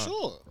lost her son. For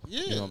sure.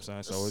 Yeah. You know what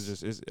I'm saying? So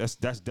it's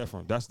just that's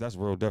different. That's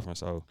real different.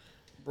 So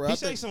Bro, he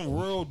say some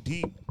real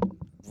deep,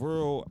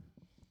 real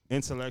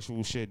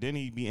intellectual shit. Then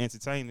he be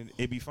entertaining.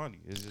 It be funny.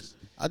 It's just.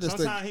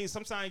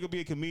 Sometimes he could be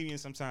a comedian.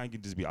 Sometimes he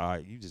could just be all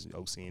right. You just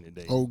OCing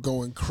today. Oh,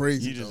 going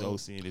crazy. You just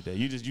OCing today.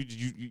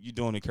 You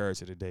doing the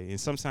character today. And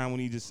sometimes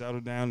when he just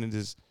settle down and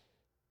just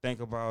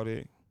think about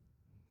it,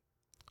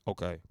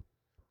 okay,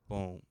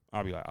 boom.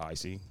 I'll be like, I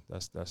see.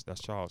 That's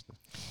Charleston.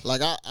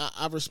 Like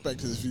I respect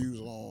his views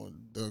on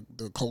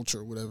the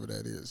culture, whatever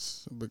that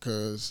is,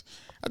 because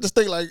I just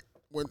think like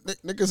when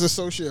niggas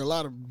associate a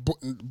lot of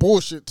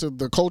bullshit to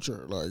the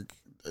culture, like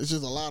it's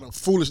just a lot of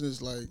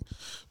foolishness. Like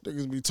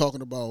niggas be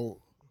talking about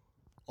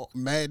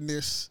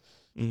madness,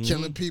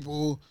 killing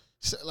people.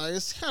 Like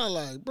it's kind of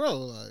like, bro,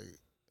 like.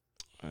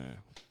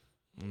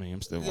 I mean,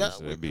 I'm still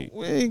watching to that beat.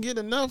 We ain't get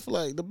enough.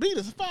 Like the beat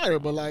is fire,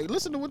 but like,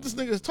 listen to what this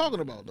nigga is talking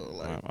about though.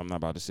 Like, I'm not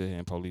about to sit here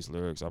and police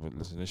lyrics. I've been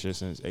listening to shit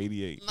since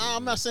 '88. Nah,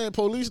 I'm not saying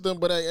police them,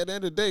 but at the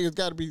end of the day, it's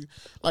got to be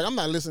like I'm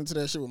not listening to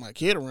that shit with my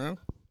kid around.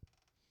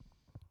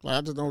 Like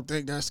I just don't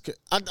think that's.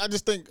 I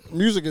just think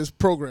music is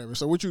programming.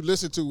 So what you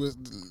listen to is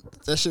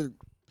that shit.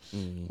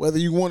 Whether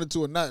you want it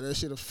to or not, that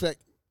shit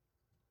affect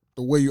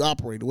the way you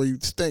operate, the way you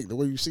think, the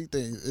way you see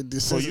things.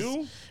 For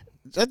you.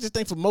 I just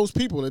think for most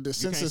people, it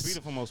desensitizes. You can't speak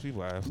it for most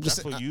people.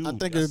 That's for you. I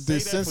think it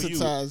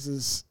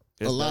desensitizes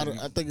a lot of.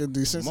 I think it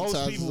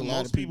desensitizes a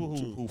lot of people.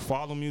 Most people who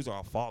follow music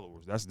are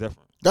followers. That's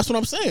different. That's what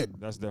I'm saying.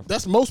 That's different.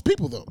 That's most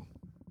people though.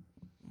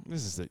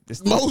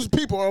 Most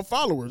people are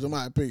followers, in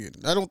my opinion.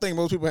 I don't think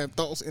most people have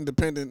thoughts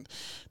independent.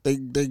 They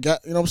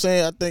got, you know what I'm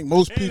saying? I think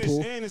most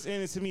people. And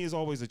to me, it's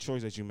always a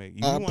choice that you make.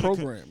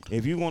 Programmed.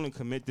 If you want to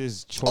commit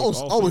this choice,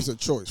 always a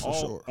choice for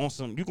sure.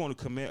 You're going to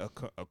commit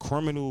a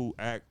criminal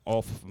act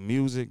off of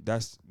music.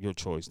 That's your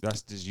choice.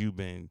 That's just you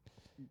being.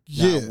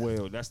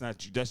 Well, that's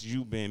not you. That's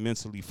you being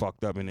mentally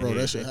fucked up in the head.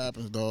 That shit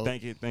happens, dog.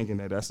 Thinking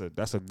that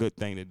that's a good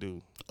thing to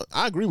do.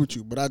 I agree with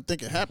you, but I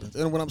think it happens.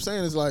 And what I'm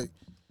saying is like.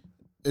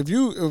 If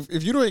you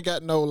ain't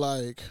got no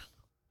like,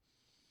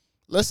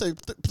 let's say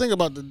think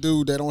about the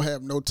dude that don't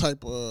have no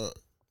type of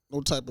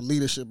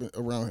leadership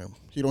around him.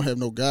 He don't have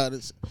no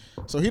guidance,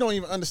 so he don't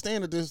even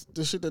understand that this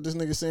shit that this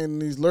nigga saying in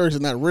these lyrics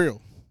is not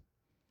real.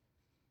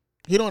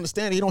 He don't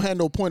understand. He don't have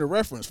no point of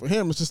reference. For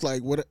him, it's just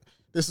like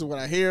this is what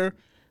I hear,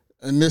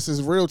 and this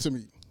is real to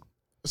me.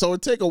 So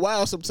it take a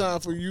while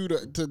sometimes for you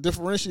to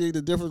differentiate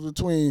the difference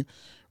between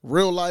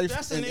real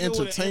life and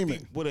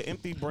entertainment. With an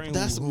empty brain.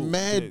 That's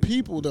mad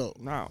people though.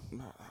 No,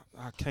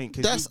 I can't.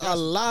 That's a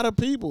lot of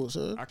people,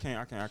 sir. I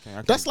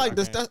can't. That's like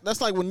this.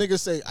 That's like when niggas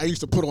say, "I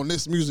used to put on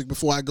this music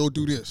before I go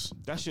do this."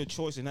 That's your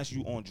choice, and that's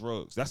you on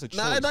drugs. That's a choice.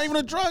 Nah, it's not even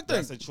a drug thing.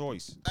 That's a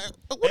choice.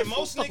 What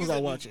most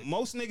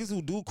niggas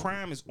who do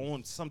crime is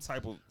on some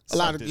type of a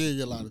lot of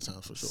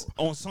times for sure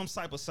on some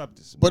type of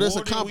substance. But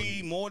more it's than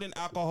weed, more than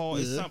alcohol.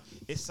 Yeah.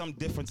 It's some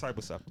different type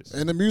of substance.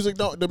 And the music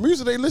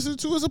they listen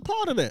to is a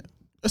part of that.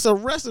 It's a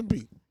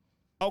recipe.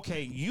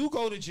 Okay, you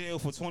go to jail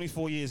for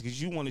 24 years because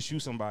you want to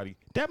shoot somebody.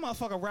 That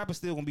motherfucker rapper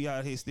still gonna be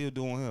out here still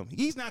doing him.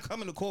 He's not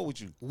coming to court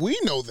with you. We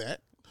know that.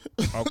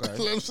 Okay. You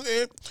know what I'm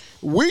saying?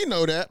 We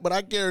know that, but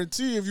I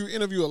guarantee if you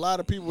interview a lot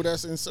of people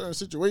that's in certain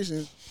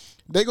situations,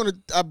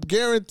 I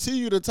guarantee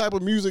you the type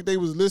of music they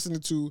was listening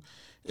to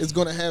is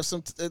gonna have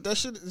some that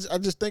shit. I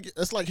just think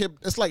it's like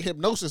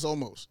hypnosis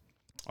almost.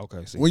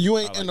 Okay. See, when you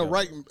ain't in the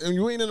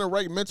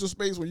right mental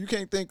space, when you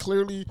can't think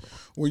clearly,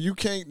 when you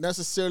can't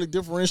necessarily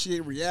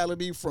differentiate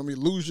reality from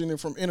illusion and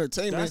from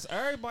entertainment. That's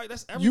everybody.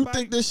 You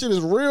think this shit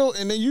is real,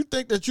 and then you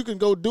think that you can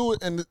go do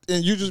it, and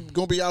you just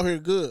gonna be out here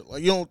good.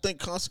 Like you don't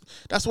think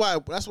That's why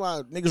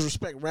niggas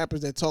respect rappers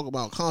that talk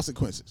about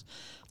consequences.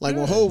 Like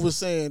when Hov was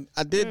saying,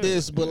 "I did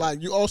this," but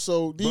like you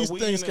also these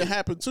things can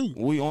happen too.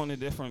 We on a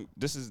different.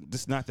 This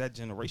is not that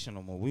generation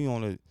no more. We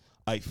on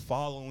a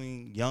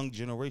following young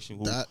generation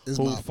who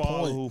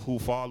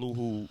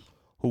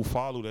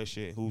follow that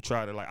shit, who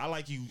try to like, I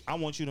like you, I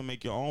want you to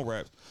make your own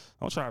raps.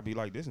 Don't try to be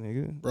like this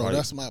nigga. Bro, like,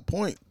 that's my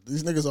point.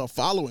 These niggas are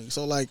following.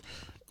 So like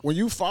when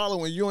you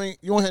follow and you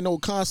don't have no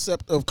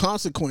concept of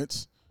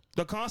consequence.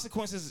 The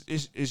consequences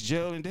is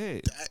jail and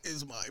dead. That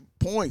is my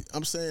point.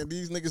 I'm saying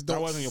these niggas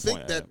don't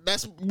think that.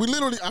 That's we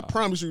literally. I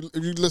promise you,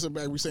 if you listen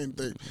back, we saying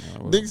thing.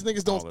 These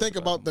niggas don't think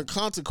about the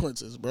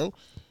consequences, bro.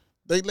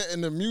 They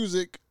letting the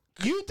music.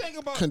 You think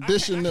about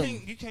condition them.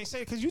 You can't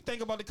say it because you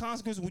think about the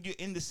consequences when you're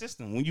in the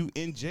system, when you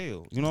in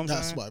jail. You know what I'm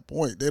saying? That's my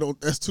point. They don't.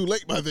 That's too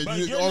late by then.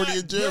 You're already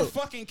in jail. Your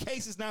fucking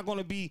case is not going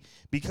to be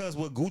because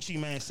what Gucci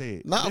Mane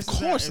said. No, of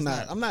course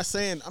not. I'm not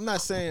saying.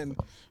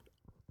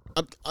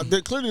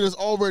 Clearly, there's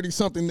already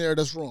something there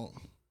that's wrong.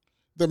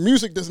 The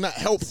music does not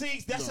help.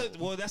 See, that's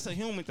a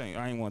human thing.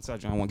 I ain't want to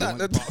touch you. I don't want to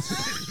get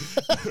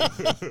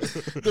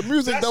the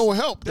music don't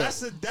help.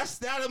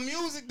 That's not a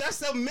music.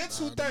 That's a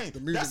mental thing.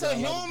 That's a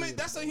human.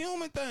 That's a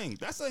human thing.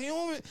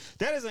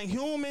 That is a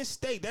human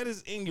state. That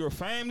is in your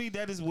family.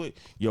 That is with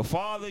your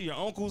father, your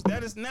uncles.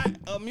 That is not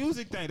a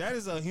music thing. That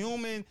is a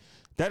human.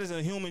 That is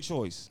a human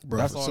choice. Bro,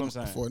 that's all I'm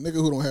saying. For a nigga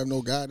who don't have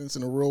no guidance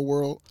in the real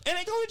world. And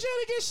they go to jail,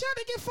 they get shot,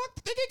 they get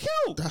fucked, they get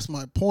killed. That's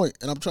my point.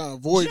 And I'm trying to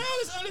avoid. Jail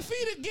is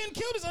undefeated. Getting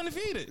killed is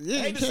undefeated. Yeah,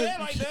 I hate to say it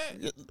like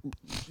that.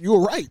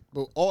 You're right.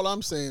 But all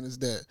I'm saying is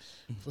that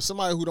for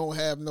somebody who don't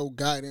have no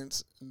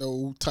guidance,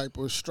 no type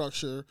of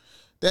structure,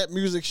 that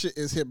music shit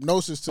is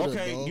hypnosis to them.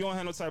 Okay, you don't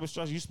have no type of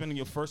structure. You spending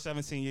your first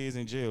 17 years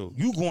in jail.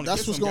 You going to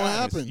That's get what's some going to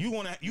guidance. happen.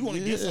 You going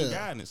to get some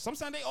guidance.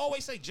 Sometimes they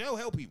always say jail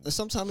help people. And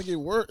sometimes it get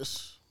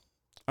worse.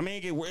 I mean,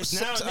 it get worse.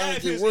 Now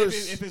if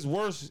it's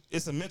worse,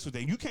 it's a mental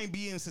thing. You can't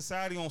be in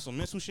society on some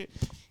mental shit,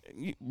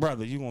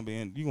 brother. You gonna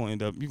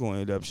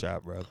end up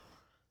shot, bro.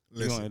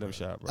 You gonna end up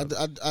shot, bro.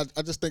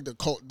 I just think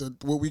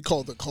what we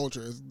call the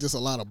culture is just a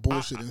lot of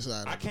bullshit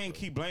inside. I can't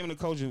keep blaming the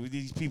culture with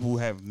these people who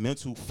have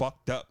mental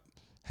fucked up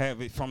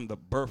have it from the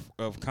birth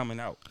of coming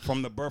out,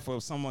 from the birth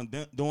of someone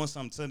doing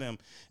something to them,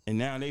 and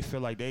now they feel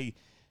like they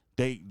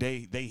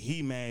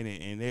He-Man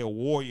and they're a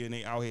warrior and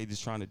they out here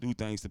just trying to do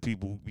things to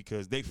people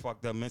because they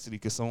fucked up mentally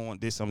because someone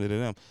did something to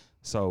them.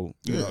 So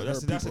you know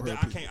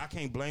I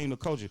can't blame the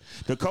culture.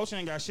 The culture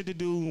ain't got shit to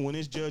do when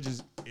this judge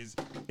is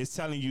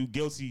telling you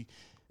guilty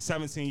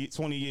 17,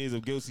 20 years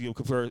of guilty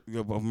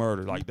of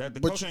murder. Like that, the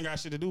culture ain't got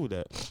shit to do with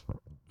that.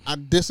 I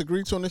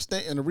disagree to an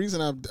extent, and the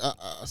reason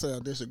I say I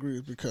disagree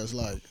is because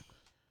like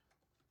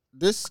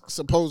this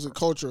supposed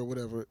culture or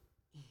whatever,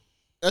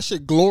 that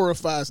shit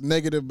glorifies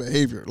negative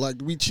behavior. Like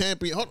we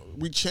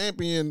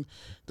champion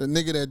the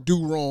nigga that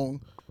do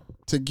wrong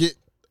to get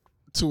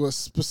to a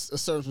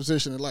certain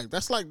position in life.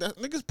 That's like that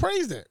niggas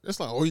praise that. It's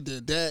like, oh, he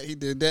did that, he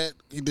did that,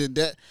 he did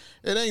that.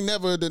 It ain't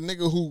never the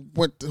nigga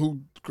who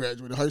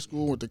graduated high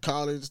school, went to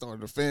college,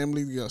 started a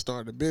family,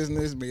 started a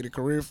business, made a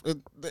career.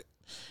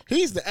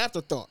 He's the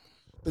afterthought.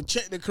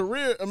 The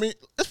career. I mean,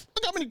 look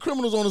how many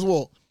criminals on this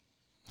wall.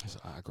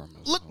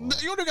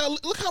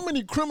 Look how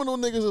many criminal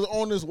niggas is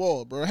on this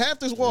wall, bro. Half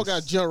this wall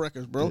got jail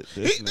records, bro.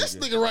 This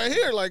nigga right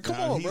here, like, come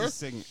on, bro. He's a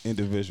sick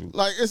individual.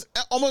 Like, it's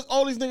almost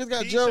all these niggas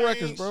got jail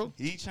records, bro.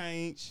 He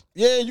changed.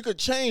 Yeah, you could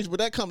change, but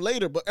that come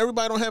later. But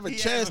everybody don't have a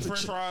chance to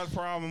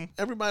change.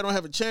 Everybody don't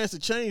have a chance to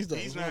change, though.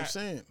 That's what I'm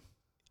saying.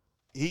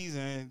 He's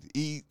in.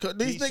 These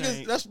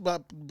niggas.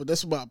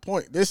 That's my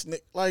point. This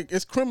like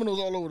it's criminals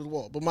all over the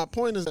wall. But my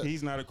point is that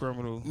he's not a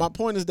criminal. My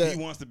point is that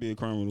he wants to be a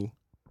criminal.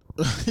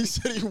 He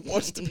said he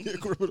wants to be a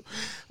criminal,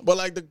 but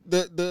like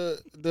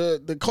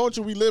the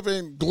culture we live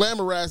in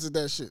glamorizes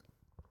that shit.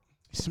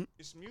 It's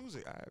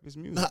music. It's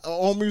music.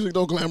 All music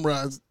don't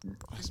glamorize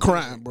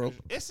crime, bro.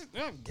 It's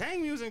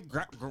gang music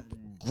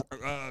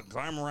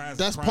glamorizes.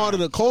 That's crime. part of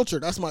the culture.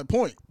 That's my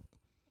point.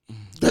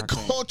 The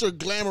culture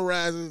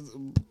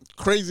glamorizes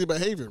crazy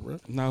behavior, bro.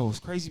 No, it's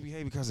crazy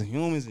behavior because of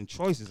humans and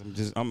choices.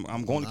 I'm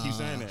going to keep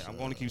saying that. I'm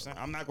going to keep saying.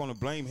 I'm not going to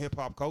blame hip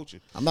hop culture.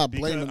 I'm not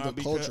blaming the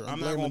culture. I'm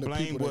not going to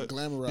blame what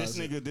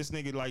this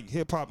nigga like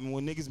hip hop and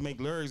when niggas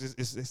make lyrics,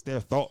 it's their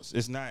thoughts.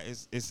 It's not.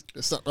 It's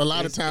a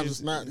lot of times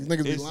it's not. These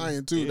niggas be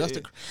lying too.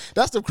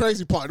 That's the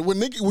crazy part.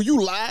 When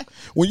you lie,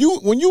 when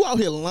you out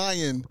here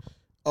lying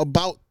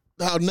about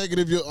how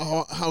negative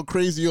how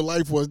crazy your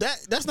life was,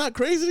 that's not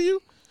crazy to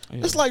you.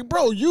 Yeah. It's like,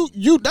 bro,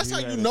 that's how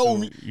you know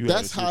me.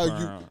 That's how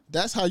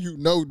you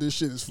know this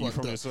shit is fucked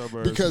up.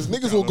 Because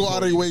niggas will go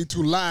out of their way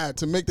to lie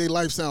to make their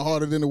life sound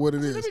harder than what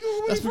it is.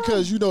 That's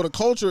because you know the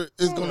culture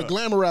is gonna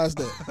glamorize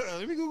that.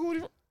 Let me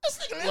Google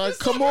like,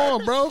 come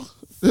on, bro.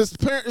 His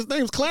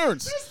name's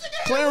Clarence.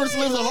 Clarence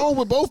lives at home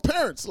with both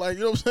parents. Like,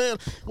 you know what I'm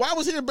saying? Why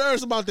was he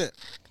embarrassed about that?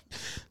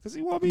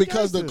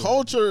 Because the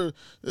culture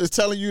is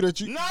telling you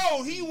that you.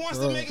 No, he wants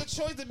to make a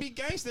choice to be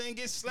gangster and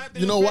get slapped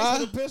in the face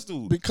with a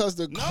pistol. Because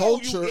the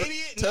culture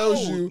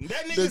tells you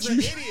that nigga's an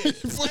idiot.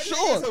 For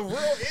sure, nigga's a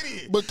real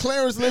idiot. But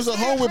Clarence lives at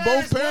home with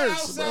both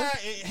parents. Outside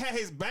and had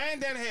his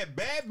bandana, had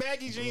bad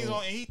baggy jeans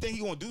on, and he think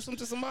he gonna do something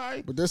to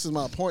somebody. But this is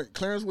my point.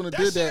 Clarence wouldn't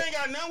have did that. That shit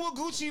ain't got nothing with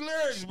Gucci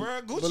lyrics, bro.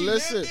 Gucci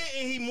lived it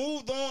and he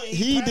moved on. And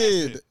he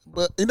did,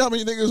 but you know how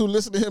many niggas who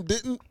listen to him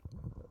didn't.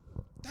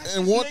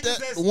 And want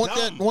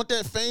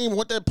that fame,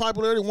 want that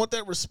popularity, want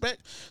that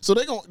respect. So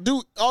they gonna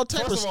do all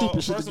type of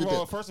stupid shit.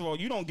 First of all,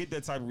 you don't get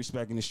that type of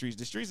respect in the streets.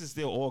 The streets is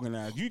still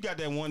organized. You got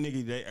that one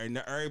nigga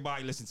that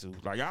everybody listen to.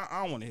 Like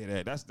I don't want to hear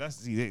that. That's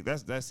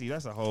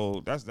a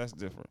whole that's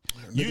different.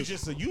 You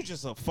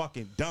just a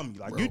fucking dummy.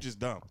 Like, bro, you just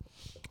dumb.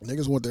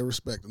 Niggas want their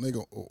respect, and they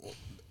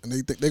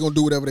think they gonna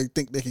do whatever they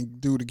think they can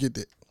do to get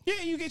that.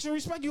 Yeah, you get your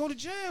respect, you go to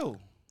jail.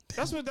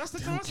 That's the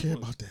consequence. Don't care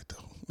about that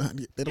though.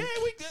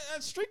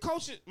 Street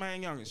culture,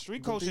 man, young.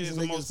 Street culture is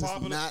the most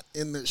popular. Not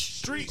in the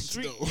streets,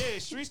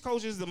 street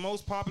culture is the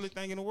most popular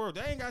thing in the world.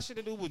 That ain't got shit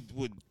to do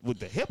with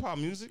the hip hop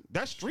music.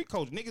 That's street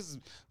culture. Niggas,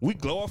 we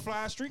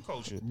glorify street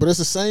culture. But it's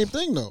the same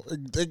thing though.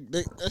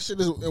 That shit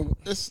is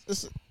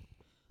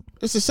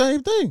it's the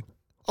same thing.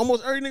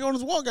 Almost every nigga on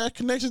this wall got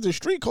connections to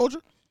street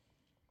culture.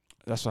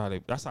 That's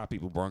how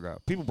people bring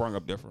up. People bring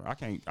up different. I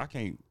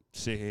can't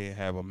sit here and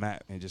have a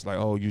map and just like,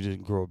 oh, you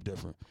just grow up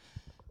different.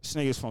 This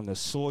nigga's from the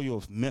soil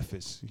of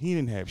Memphis. He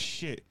didn't have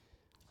shit.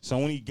 So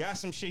when he got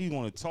some shit, he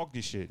want to talk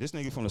this shit. This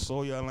nigga from the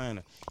soil of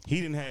Atlanta.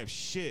 He didn't have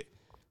shit.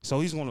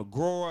 So he's going to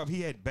grow up.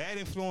 He had bad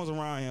influence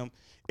around him.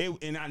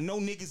 And I know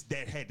niggas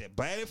that had that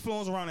bad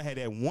influence around him, had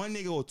that one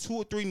nigga or two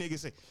or three niggas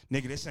say,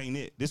 nigga, this ain't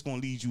it. This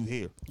going to lead you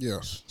here.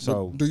 Yes.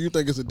 So but do you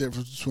think it's a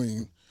difference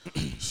between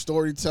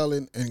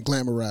storytelling and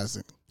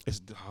glamorizing? It's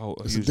a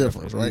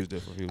difference, right?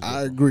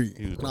 I agree.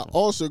 And I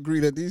also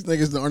agree that these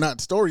niggas are not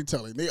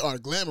storytelling. They are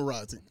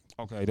glamorizing.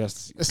 Okay,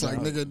 it's like,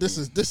 nigga, this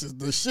is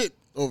the shit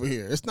over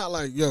here. It's not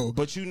like, yo,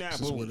 but you not.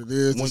 This is what it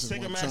is. When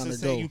Ticketmaster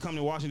say you come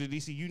to Washington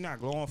D.C., you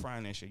not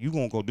glorifying that shit. You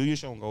gonna go do your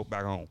show and go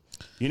back home.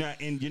 You're not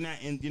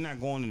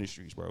going in the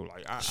streets, bro.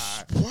 Like I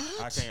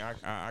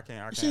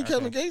can't. You seen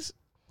Kevin Gates?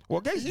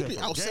 Well, Gates he be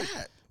outside.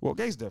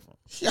 Gates different.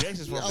 Yeah, Gates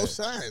is he be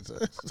outside.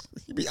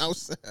 He be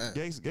outside.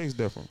 Gates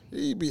different.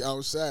 He be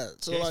outside.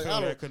 So Gates like, I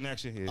don't that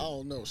connection here. I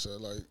don't know, sir.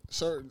 Like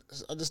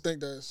I just think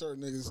that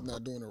certain niggas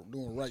not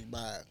doing right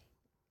by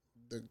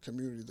the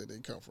community that they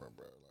come from,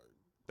 bro. Like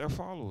Their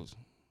followers.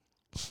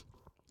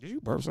 Did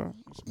you burp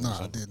something?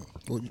 Nah, I didn't.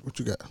 What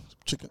you got?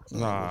 Chicken?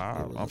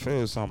 Nah, I'm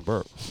feeling some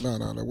burp. No,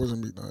 that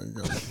wasn't me. No, you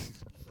got it.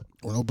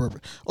 Well, no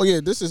burping. Oh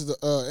yeah, this is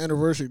the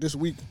anniversary this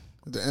week.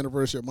 The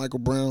anniversary of Michael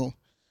Brown.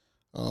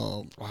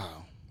 Wow.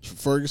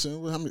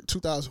 Ferguson. How many?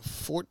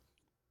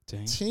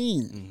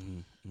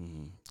 2014.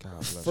 God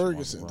bless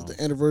Ferguson. you,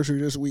 The anniversary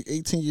this week.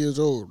 18 years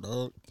old,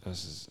 dog.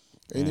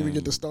 Ain't even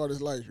get to start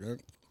his life, right?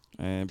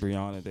 And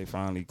Breonna, they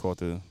finally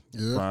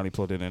finally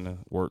put it in the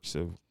works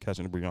of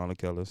catching the Breonna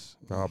killers.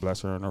 God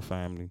bless her and her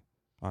family.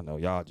 I know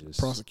y'all just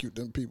prosecute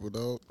them people,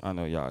 dog. I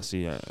know y'all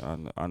see.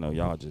 I know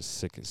y'all just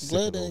sick as.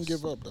 Glad they didn't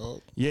give up,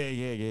 dog. Yeah.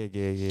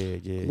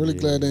 Really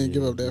glad they didn't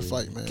give up that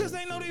fight, man. Because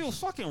they know they was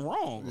fucking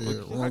wrong.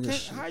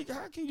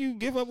 How can you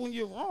give up when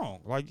you're wrong?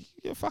 Like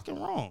you're fucking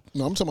wrong.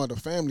 No, I'm talking about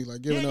the family,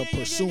 like giving up,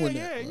 pursuing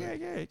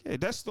that. Yeah.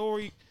 This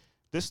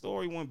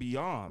story went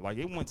beyond. Like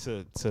it went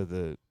to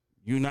the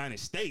United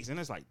States, and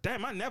it's like,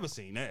 damn, I never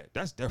seen that.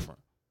 That's different.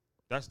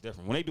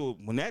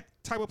 When that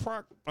type of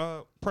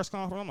press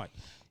conference, I'm like,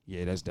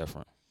 yeah, that's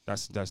different.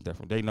 That's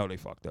different. They know they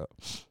fucked up.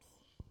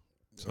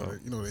 So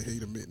they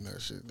hate admitting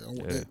that shit.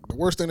 The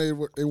worst thing they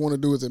want to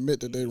do is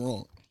admit that they're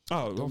wrong.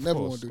 Oh, they never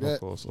want to do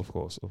that. Of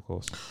course.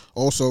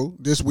 Also,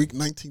 this week,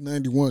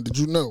 1991, did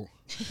you know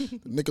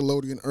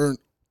Nickelodeon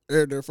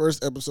aired their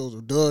first episodes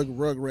of Doug,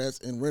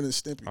 Rugrats, and Ren and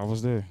Stimpy? I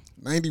was there.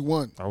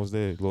 91. I was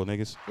there, little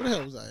niggas. Where the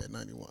hell was I at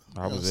 91?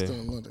 I was there.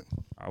 Still in London.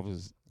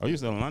 Oh, you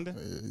still in London?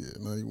 Yeah,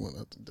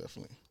 91,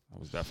 definitely. I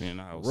was definitely in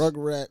the house.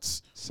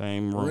 Rugrats.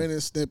 Same room. Ren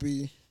and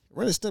Stimpy.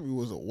 Ren and Stimpy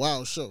was a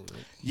wild show. Right?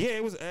 Yeah,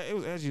 it was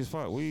edgy as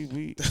fuck. It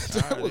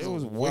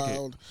was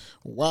wild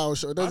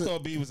show. I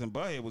thought Beavis and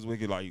Butthead was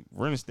wicked. Like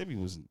Ren and Stimpy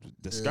was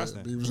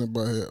disgusting. Yeah, Beavis and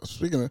Butthead.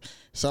 Speaking of,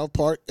 South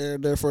Park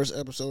aired their first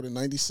episode in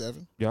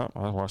 97. Yeah,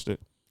 I watched it.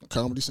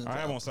 Comedy Central.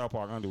 I have on South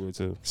Park underwear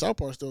too. South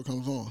Park still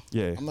comes on.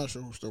 Yeah. I'm not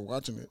sure who's still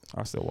watching it.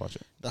 I still watch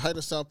it. The height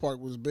of South Park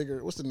was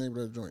bigger. What's the name of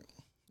that joint?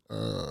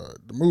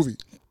 The movie.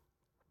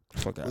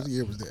 Fuck out. What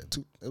year was that?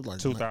 It was like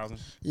 2000.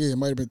 Yeah, it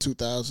might have been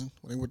 2000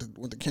 when they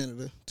went to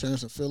Canada.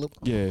 Terrence and Phillip.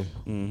 Yeah.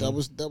 Mm-hmm. That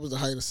was the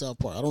height of South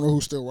Park. I don't know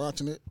who's still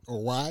watching it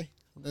or why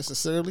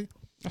necessarily.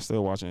 I'm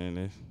still watching it in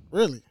there.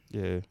 Really?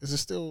 Yeah. Is it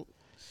still?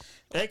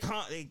 They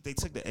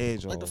took the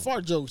edge off. Like the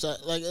fart jokes.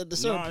 Like at the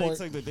certain point.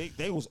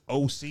 They was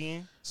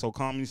OCing, so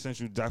Comedy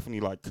Central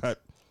definitely like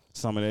cut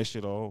some of that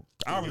shit off.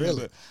 I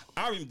remember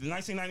the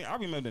 1990. I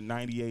remember the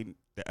 98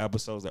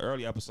 episodes, the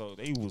early episodes.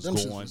 They was them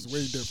going was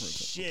way different.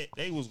 Shit,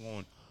 they was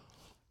going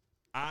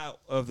out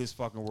of this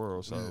fucking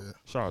world. So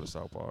shout out to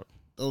South Park.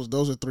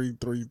 Those are three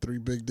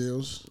big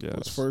deals.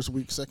 Yes.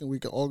 It's second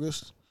week of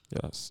August.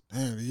 Yes.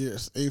 Damn, the year.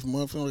 It's 8th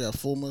month. We only got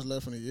 4 months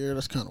left in the year.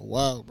 That's kind of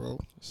wild, bro.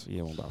 So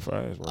yeah, I'm about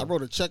 5. Bro. I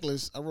wrote a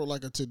checklist. I wrote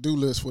like a to-do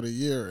list for the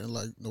year in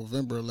like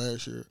November of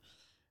last year.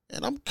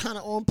 And I'm kind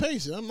of on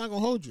pace. I'm not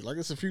going to hold you. Like,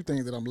 it's a few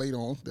things that I'm late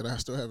on that I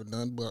still haven't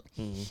done. But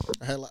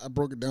I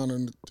broke it down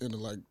into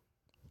like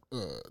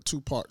 2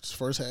 parts.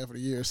 First half of the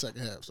year,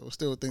 second half. So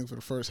still things for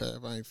the first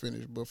half I ain't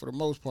finished. But for the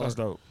most part. That's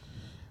dope.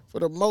 For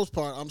the most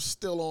part, I'm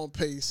still on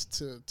pace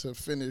to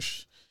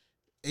finish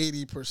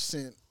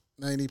 80%.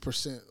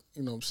 90%,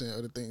 you know what I'm saying,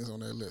 of the things on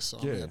that list. So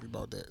I'm happy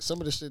about that.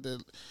 Some of the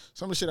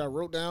shit I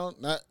wrote down,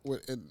 not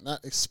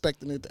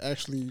expecting it to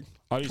actually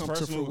come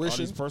to fruition. Are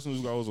these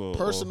personal goals or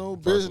personal,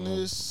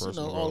 business,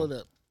 all of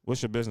that.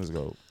 What's your business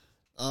goal?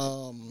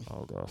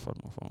 Oh God, fuck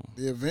my phone.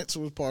 The events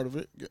was part of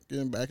it.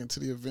 Getting back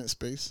into the event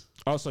space.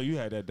 Oh, so you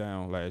had that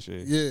down last year?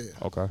 Yeah.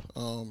 Okay.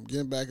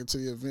 Getting back into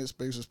the event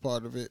space was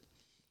part of it.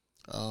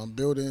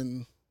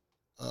 Building.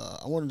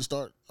 I want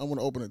to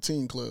open a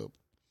teen club.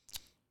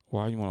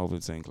 Why you want to open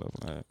the teen club?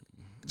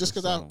 Just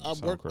because I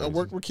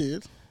work with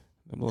kids,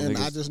 and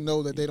I just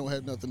know that they don't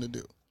have nothing to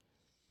do.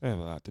 They have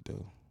a lot to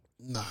do.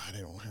 Nah,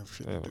 they don't have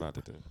shit. They have a lot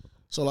to do.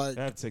 So like,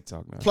 they have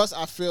TikTok now. Plus,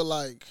 I feel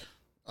like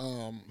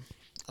I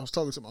was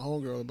talking to my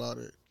homegirl about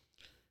it,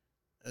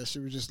 and she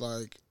was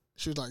like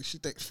she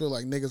feel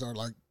like niggas are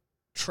like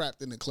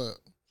trapped in the club,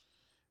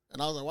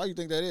 and I was like, why you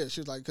think that is?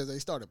 She was like, because they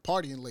started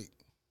partying late.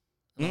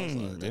 And I was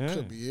like, that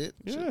could be it.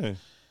 Yeah.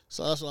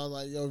 So that's why I was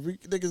like, yo, if we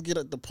niggas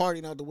get the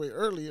partying out the way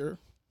earlier.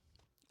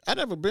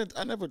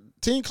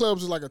 Teen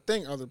clubs is like a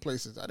thing other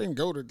places. I didn't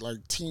go to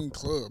like teen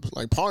clubs.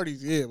 Like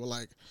parties, yeah, but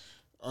like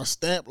a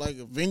stamp, like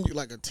a venue,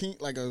 like a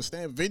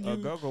stamp venue.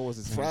 Go-Go was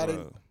a teen Friday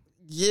club.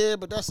 Yeah,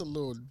 but that's a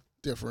little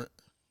different.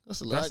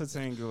 That's a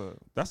teen club.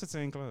 That's a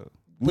teen club.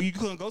 Well, you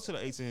couldn't go to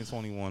the 18 and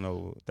 21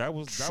 over. That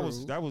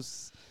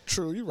was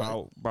true. You're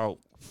right. About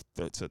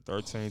to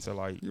 13 to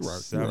like 17. You're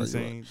right.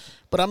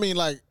 But I mean,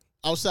 like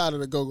outside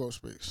of the go-go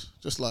space,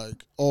 just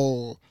like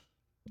all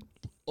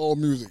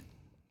music.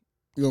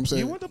 You know what I'm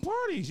saying? You went to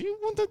parties. You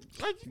went to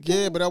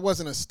yeah, but that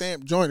wasn't a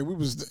stamp joint.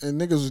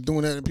 Niggas was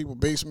doing that in people's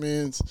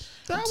basements.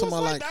 That's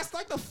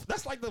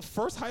like the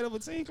first height of a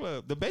teen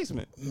club, the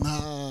basement.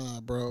 Nah,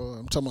 bro.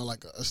 I'm talking about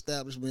like an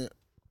establishment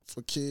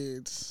for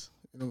kids.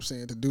 You know what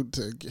I'm saying?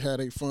 To have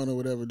their fun or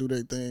whatever, do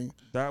their thing.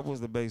 That was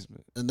the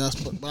basement. And that's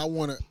but I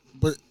want to.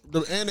 But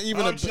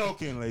even I'm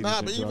joking, ladies.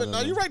 Nah, but even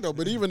you're right though.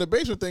 But even the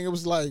basement thing, it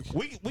was like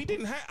we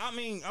didn't have. I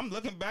mean, I'm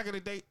looking back at the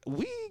day.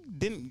 We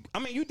didn't. I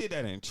mean, you did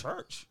that in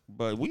church,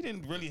 but we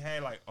didn't really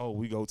have like, oh,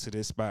 we go to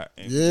this spot.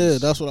 And yeah,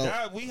 that's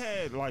what we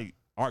had like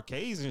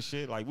arcades and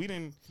shit. Like we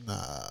didn't.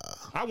 Nah.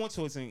 I went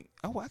to a team.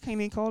 Oh, I can't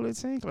even call it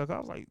a team. Like I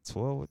was like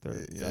 12 or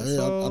 13.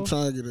 Yeah, I'm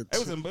trying to get it.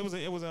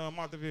 It was a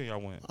Montevideo. I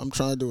went. I'm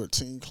trying to do a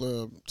teen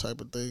club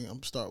type of thing.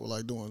 I'm start with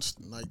like doing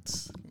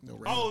nights.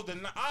 Oh,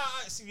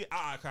 see.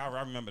 I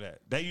remember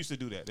that. They used to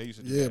do that.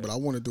 Yeah, but I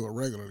want to do it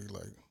regularly.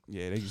 Like.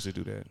 Yeah, they used to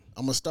do that.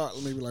 I'm gonna start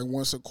maybe like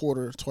once a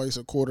quarter, twice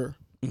a quarter,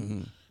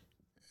 and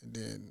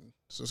then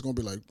so it's gonna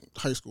be like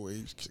high school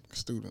age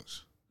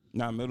students.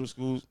 Not middle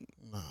school.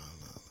 Nah,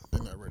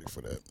 they're not ready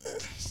for that.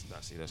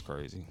 I see, that's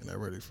crazy. They're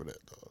not ready for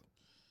that, dog.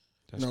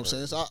 You know what I'm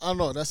saying? So I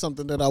know that's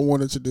something that I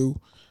wanted to do.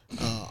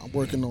 I'm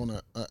working on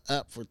an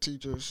app for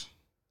teachers.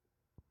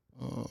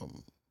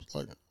 It's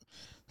like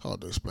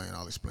hard to explain.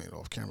 I'll explain it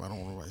off camera. I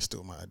don't want to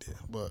steal my idea,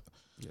 but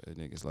yeah, the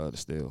niggas love to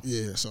steal.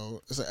 Yeah,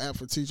 so it's an app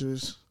for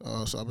teachers.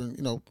 So I've been,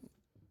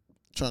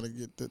 trying to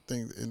get the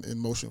thing in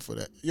motion for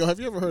that. Yo, have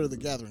you ever heard of the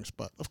Gathering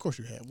Spot? Of course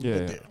you have. We've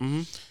been there.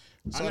 Mm-hmm.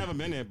 So I never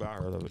been there, but I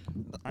heard of it.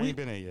 I ain't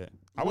been there yet.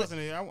 I wasn't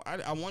there.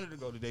 I wanted to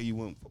go the day you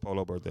went for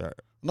Polo birthday.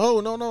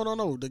 No.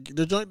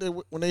 The joint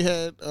when they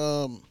had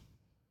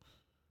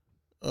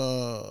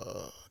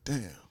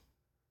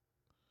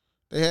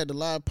they had the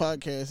live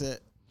podcast at.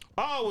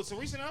 Oh, was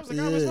Teresa and I was the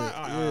Gathering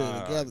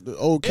Spot? The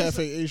old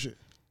Cafe Asia.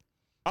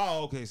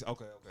 Oh, okay.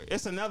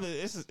 It's another.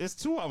 It's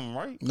two of them,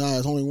 right? Nah,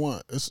 it's only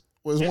one. It's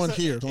one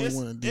here. It's only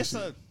one in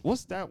DC.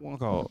 What's that one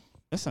called?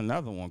 It's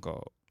another one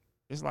called.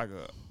 It's like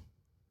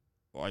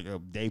a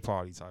day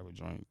party type of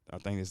joint. I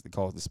think it's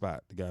called the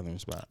Spot, the Gathering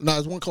Spot. Nah,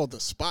 it's one called the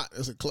Spot.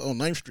 It's on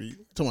 9th Street.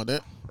 You talking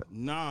about that?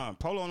 Nah,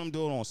 Polo and them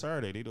do it on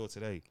Saturday. They do it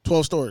today.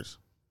 12 stories.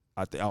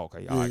 I think. Oh,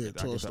 okay. Yeah, I get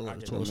 12 stories. I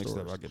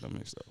get them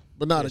mixed up.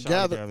 But nah,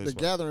 the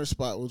Gathering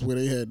Spot was where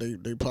they had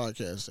they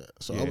podcast at.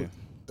 So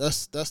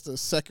that's the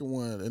second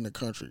one in the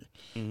country.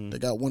 Mm-hmm. They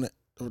got one.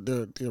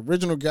 The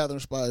original Gathering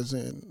Spot is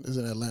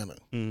in Atlanta.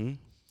 Mm-hmm.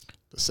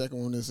 The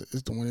second one is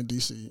the one in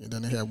DC, and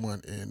then they have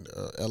one in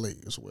LA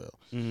as well.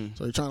 Mm-hmm.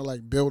 So they're trying to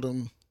like build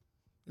them,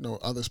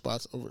 other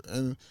spots over,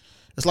 and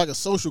it's like a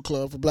social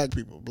club for black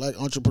people, black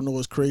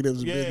entrepreneurs, creatives,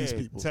 and business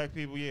people, tech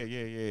people. Yeah.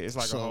 It's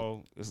like a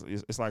whole.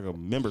 It's like a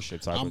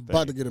membership type of thing. I'm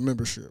about to get a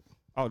membership.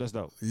 Oh, that's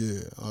dope.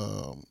 Yeah.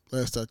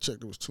 Last I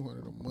checked, it was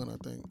 $200 a month, I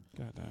think.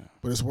 Goddamn.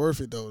 But it's worth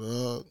it though,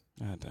 dog.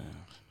 Goddamn.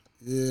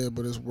 Yeah,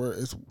 but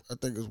I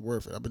think it's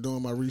worth it. I've been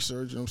doing my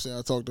research. You know what I'm saying?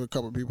 I talked to a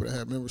couple of people that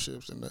have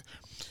memberships, and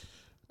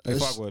they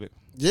fuck with it.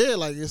 Yeah,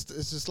 like it's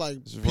just like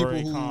it's people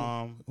very who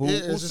calm.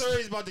 Who's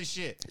serious about this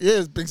shit?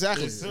 Yeah,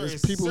 exactly.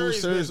 It's people who are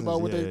serious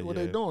about what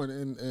they're doing,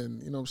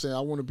 and you know what I'm saying.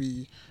 I want to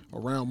be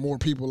around more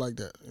people like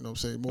that. You know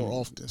what I'm saying, more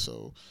often.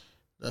 So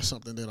that's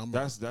something that I'm.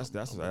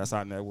 That's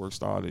how network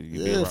started.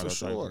 For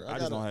sure. I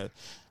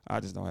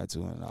just don't have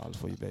 $200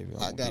 for you, baby.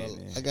 I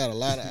got a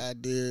lot of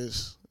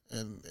ideas.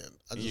 And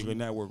I just you can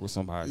network with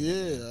somebody.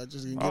 Yeah, I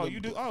just can get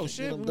you do. Oh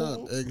shit, I'm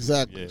done.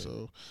 Exactly. Yeah.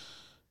 So,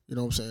 you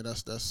know what I'm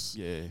saying? That's.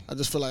 Yeah. I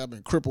just feel like I've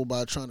been crippled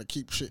by trying to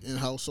keep shit in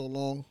house so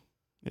long.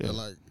 Yeah. That,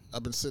 like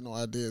I've been sitting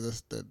on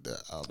ideas that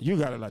you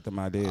gotta let them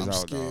ideas I'm out.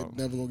 Scared dog.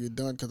 Never gonna get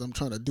done because I'm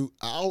trying to do.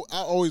 I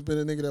always been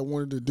a nigga that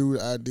wanted to do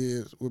the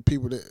ideas with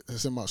people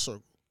that's in my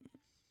circle.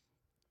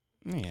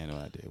 You ain't had no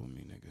idea with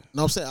me, nigga.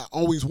 No, I'm saying I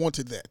always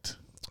wanted that.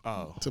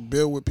 Oh. To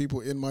build with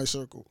people in my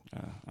circle.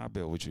 I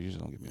build with you. You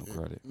just don't give me no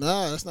credit.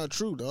 Nah, that's not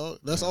true, dog.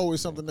 That's always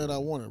something that I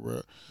wanted,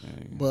 bro. Yeah.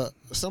 But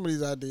some of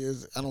these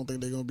ideas, I don't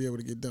think they're going to be able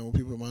to get done with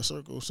people in my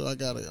circle. So I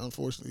got to,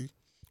 unfortunately.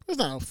 It's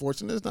not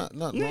unfortunate. It's not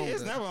wrong.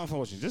 It's never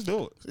unfortunate. Just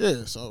do it.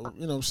 Yeah, so,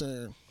 you know what I'm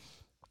saying?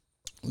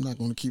 I'm not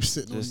going to keep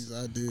sitting on these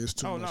ideas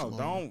too much longer.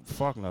 Don't.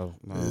 Fuck no.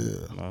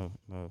 No.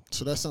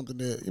 So that's something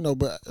that,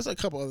 but there's a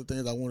couple other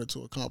things I wanted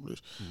to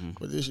accomplish. Mm-hmm.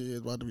 But this year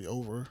is about to be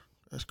over.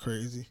 That's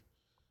crazy.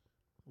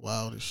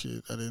 Wild as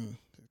shit.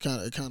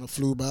 It kind of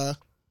flew by.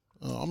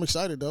 I'm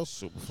excited though.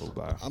 Super flew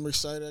by. I'm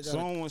excited.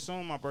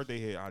 Soon my birthday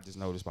hit, I just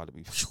know it's about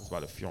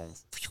to film.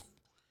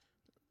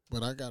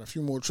 But I got a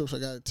few more trips I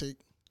got to take.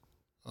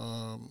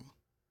 I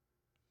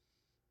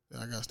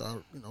got to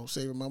start,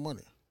 saving my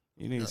money.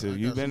 You need to.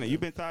 You've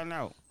been thawing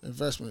out.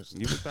 Investments.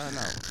 You've been thawing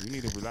out. You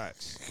need to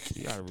relax.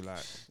 You gotta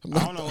relax.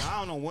 I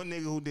don't know one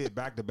nigga who did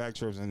back-to-back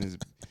trips in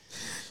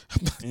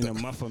the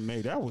month of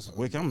May. That was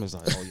wicked. I'm just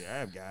like, oh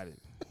yeah, I've got it.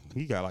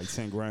 He got like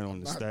 10 grand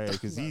on the stag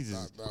because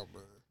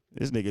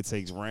this nigga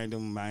takes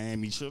random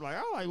Miami trip. Like,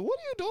 I'm like, what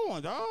are you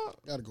doing, dog?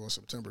 Gotta go in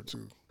September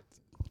too.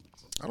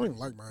 I don't even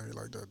like Miami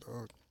like that,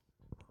 dog.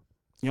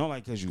 You don't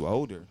like because you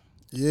older.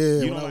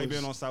 Yeah. You don't like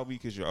being on South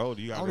Beach because you're older.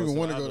 I don't even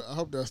want to go. I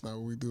hope that's not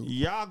what we do.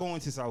 Y'all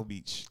going to South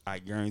Beach, I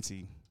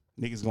guarantee.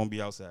 Niggas gonna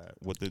be outside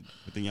with the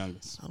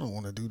youngest. I don't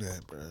want to do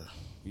that, bro.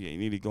 Yeah, you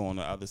need to go on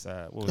the other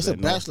side. It's a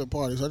bachelor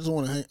party, so I just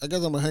want to hang. I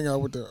guess I'm gonna hang out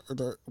with the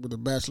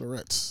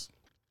bachelorettes.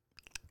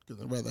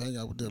 Because I'd rather hang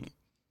out with them.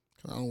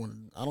 I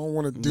don't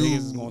want to do. Niggas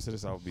is going to the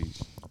South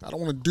Beach. I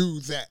don't want to do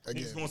that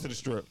again. Niggas going to the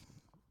Strip.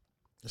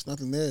 There's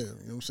nothing there. You know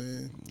what I'm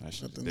saying? That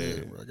shit's Nothing dead.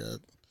 there. Bro. I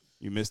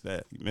You missed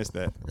that.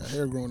 got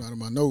hair growing out of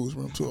my nose,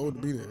 bro. I'm too old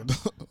to be there. You know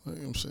what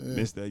I'm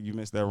saying? You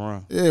missed that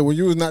run. Yeah, when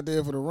you was not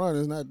there for the run,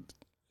 it's not.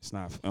 It's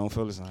not. I don't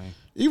feel the same.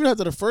 Even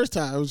after the first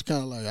time, it was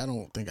kind of like, I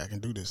don't think I can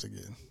do this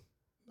again.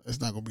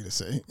 It's not gonna be the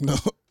same. No,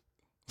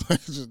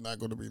 it's just not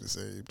gonna be the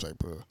same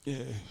type of.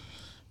 Yeah.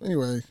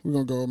 Anyway, we're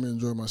gonna go home and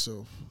enjoy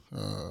myself.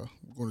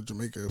 We're going to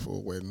Jamaica for a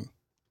wedding.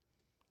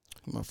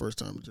 My first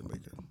time in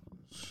Jamaica.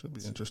 Should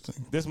be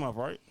interesting. This month,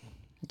 right?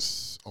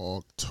 It's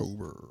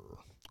October.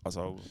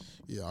 October.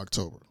 Yeah,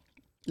 October.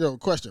 Yo,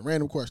 question,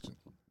 random question.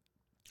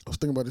 I was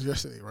thinking about this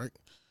yesterday, right?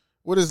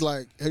 What is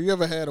like, have you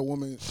ever had a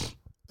woman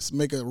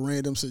make a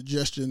random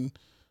suggestion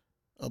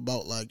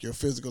about like your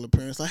physical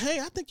appearance? Like, hey,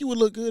 I think you would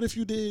look good if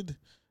you did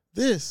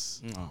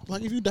this. No.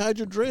 Like if you dyed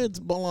your dreads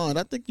blonde,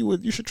 I think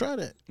you should try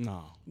that.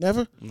 No.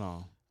 Never?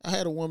 No. I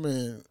had a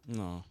woman,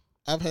 No.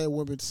 I've had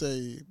women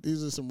say,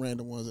 these are some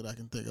random ones that I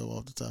can think of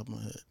off the top of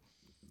my head.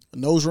 A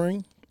nose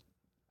ring.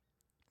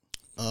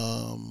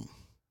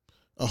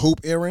 A hoop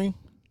earring.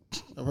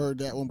 I've heard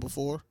that one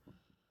before.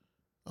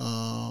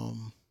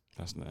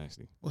 That's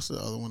nasty. What's the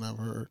other one I've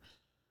heard?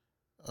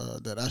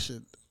 That I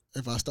should,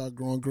 if I start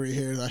growing gray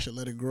hairs, I should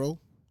let it grow.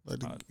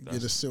 Let it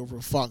get a silver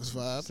fox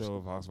vibe.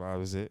 Silver fox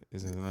vibe is it?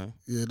 Is his name?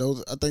 Yeah,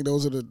 I think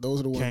those are the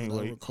ones Can't that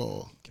I wait.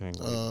 recall. Can't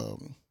wait.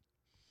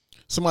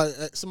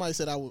 Somebody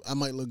said I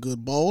might look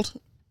good bald.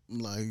 I'm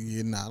like,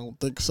 yeah, nah, I don't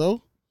think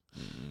so.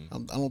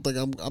 Mm-hmm. I don't think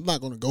I'm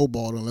not gonna go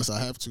bald unless I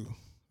have to.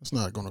 It's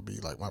not gonna be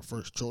like my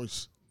first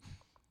choice.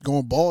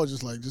 Going bald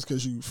just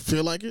because you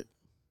feel like it.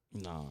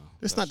 Nah.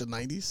 It's not the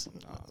 90s.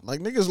 Nah. Like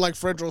niggas like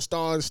Fredro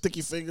Starr,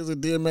 Sticky Fingers,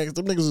 and DMX.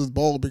 Them niggas was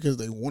bald because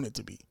they wanted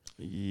to be.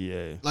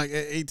 Yeah. Like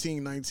at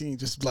 18, 19,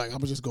 just like I'm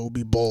gonna just go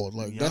be bald.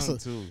 Like that's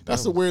Young,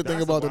 the weird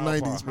thing about the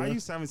wild 90s, part. bro. How you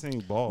 17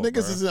 bald?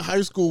 Niggas is in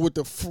high school with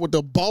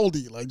the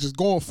baldy, like just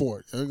going for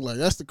it. Like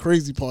that's the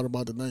crazy part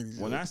about the 90s.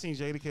 When I seen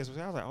Jadakiss,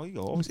 I was like, oh, you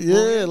go always.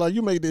 Yeah, like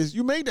you made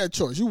that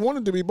choice. You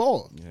wanted to be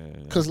bald.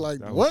 Yeah. Cause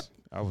like what?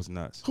 I was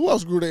nuts. Who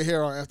else grew their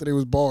hair out after they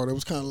was bald? It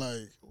was kind of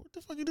like, what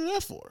the fuck you do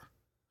that for?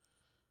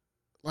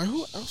 Like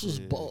who else was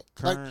bald?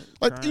 Current.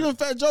 Even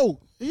Fat Joe,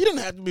 he didn't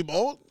have to be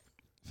bald.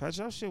 Fat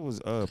Joe shit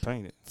was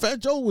painted. Fat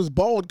Joe was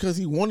bald because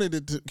he wanted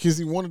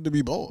to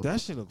be bald.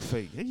 That shit look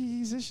fake.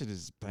 This shit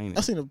is painted.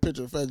 I seen a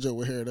picture of Fat Joe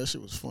with hair. That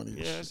shit was funny.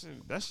 Yeah,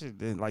 that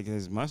shit like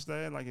his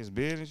mustache, like his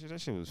beard and shit. That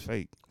shit was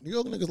fake. New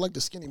York niggas like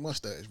the skinny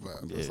mustache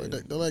vibe. Yeah. It's like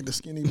they like the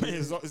skinny.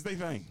 It's their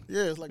thing.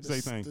 Yeah, it's like It's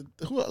their thing.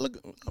 Look,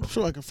 I'm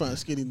sure I can find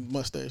skinny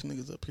mustache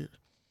niggas up here.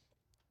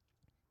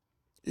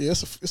 Yeah,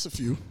 it's a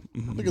few.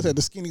 Mm-hmm. Niggas had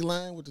the skinny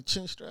line with the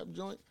chin strap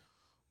joint.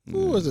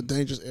 Ooh, it was a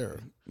dangerous era.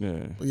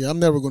 Yeah. But yeah, I'm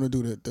never gonna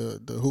do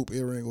the hoop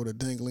earring or the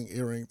dangling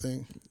earring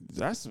thing.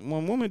 That's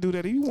when women do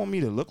that. You want me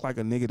to look like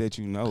a nigga that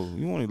you know.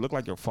 You want me to look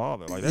like your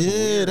father. Like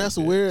that's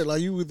weird.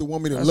 Like you either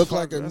want me to look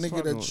like a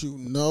nigga that you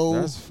know.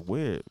 That's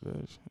weird,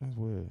 bitch. That's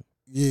weird.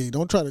 Yeah,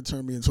 don't try to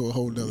turn me into a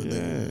whole nother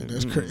nigga.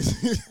 That's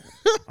crazy.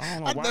 I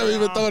don't know I've why never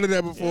even thought of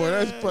that before.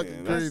 That's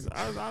fucking crazy.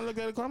 I look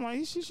at it, I'm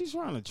like, she's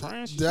trying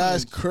to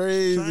That's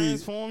crazy.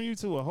 Transform you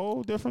to a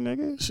whole different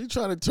nigga. She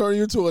trying to turn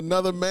you to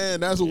another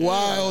man. That's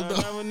wild.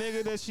 Another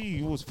nigga that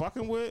she was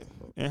fucking with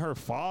and her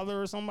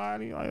father or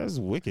somebody. Like that's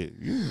wicked.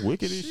 You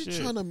wicked as shit.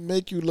 She trying to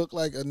make you look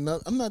like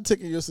another. I'm not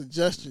taking your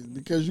suggestion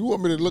because you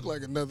want me to look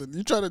like another.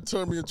 You trying to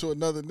turn me into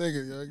another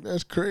nigga. Yo.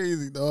 That's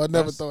crazy, though. I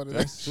never thought of that.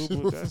 That's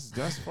super.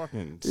 That's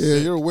fucking. Yeah,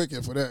 sick. You're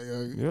wicked for that.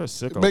 Yo. You're a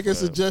sicko. Making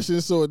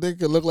suggestions so they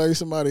can look like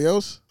somebody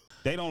else.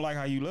 They don't like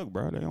how you look,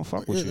 bro. They don't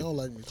fuck with you. They don't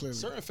like me, clearly.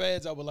 Certain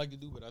fads I would like to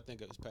do, but I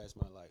think it's past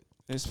my life.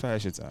 It's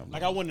fashion time.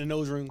 Like I wanted a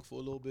nose ring for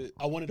a little bit.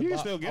 I wanted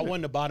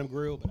the bottom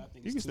grill, but I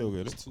think you can still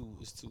get it. It's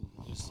too.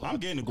 I'm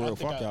getting the grill.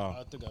 Fuck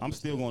y'all. I'm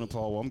still going to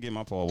Paul Wall. I'm getting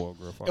my Paul Wall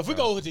grill. Fuck if we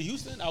go to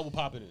Houston, I will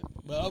pop it in.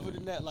 But other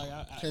than that, like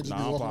I can't just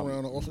be walking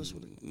around the office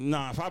with it.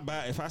 Nah,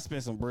 if I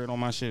spend some bread on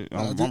my shit,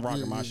 I'm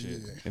rocking my shit.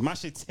 Yeah. If my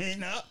shit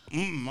 10 up,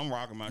 I'm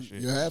rocking my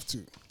shit. You have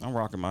to. I'm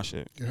rocking my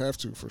shit. You have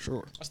to for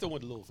sure. I still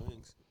want the little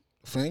fangs.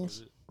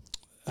 Fangs?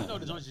 You know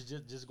the joints is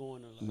just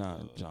going to like. Nah,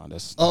 John,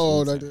 that's the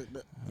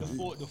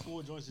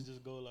four joints that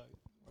just go like.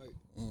 Right.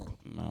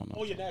 No.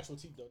 Oh, your natural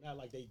teeth though, not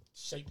like they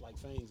shaped like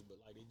fangs, but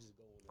like they just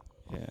go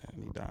in. Yeah,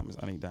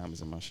 I need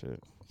diamonds in my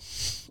shit.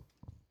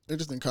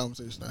 Interesting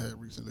conversation I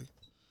had recently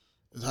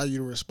is how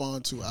you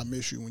respond to "I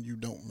miss you" when you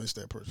don't miss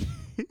that person.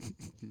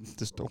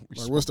 Just don't.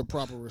 Like, what's the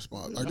proper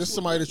response? Like, this is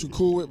somebody that you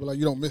cool with, but like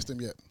you don't miss them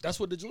yet. That's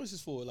what the joints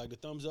is for, like the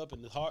thumbs up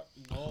and the heart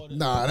and all that.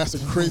 Nah, that's a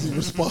crazy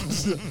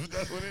response.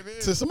 That's what it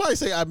is. To somebody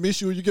say "I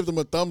miss you" and you give them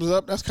a thumbs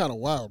up, that's kind of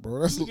wild,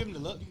 bro. That's you can give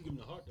them the look, you can give them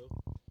the heart though.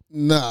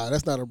 Nah,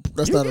 that's not a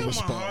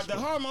response. The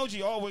heart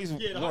emoji always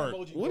work.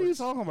 Emoji what are you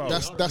talking about?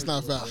 That's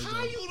not valid.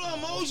 How you the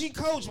emoji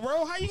coach,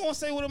 bro? How you gonna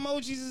say what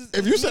emojis is?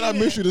 If you said "I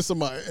miss you" to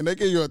somebody and they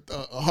give you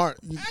a heart,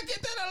 I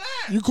get that a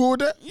lot. You cool with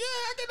that? Yeah,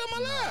 I get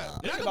on my live.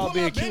 It's I about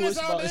being cute. It's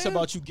about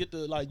about you get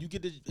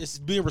the it's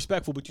being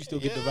respectful, but you still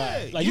get the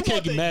vibe. Like You you can't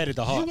want get mad at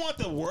the heart. You want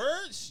the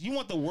words? You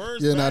want the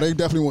words? Yeah, back? nah, they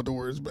definitely want the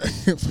words back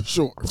for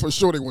sure. For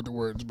sure, they want the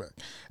words back.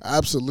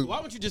 Absolutely.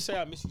 Why would you just say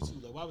I miss you too?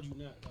 Like, why would you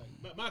not?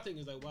 Like, my thing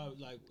is like, why?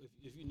 Like,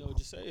 if you know,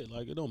 just say it.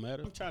 Like, it don't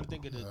matter. I'm trying to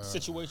think of the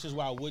situations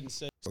where I wouldn't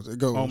say. It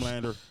goes.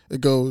 Homelander. It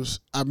goes.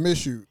 I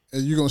miss you,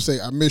 and you're gonna say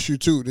I miss you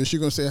too. Then she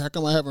gonna say, how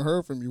come I haven't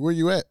heard from you? Where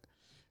you at?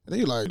 And then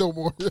you like, no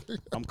more.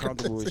 I'm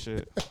comfortable with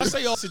shit. I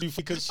say y'all to you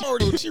because she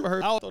already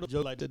heard. I thought the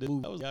joke like that.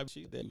 I was like,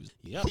 she that was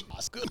yeah,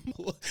 that's good.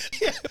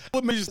 Yeah,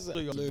 what made you say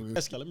your little?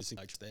 Let me see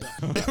like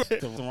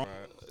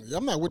that. Yeah,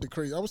 I'm not with the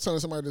crazy. I was telling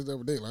somebody this the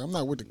other day. Like, I'm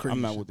not with the crazy.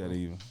 I'm not shit, with that bro.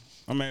 either.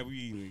 I'm mad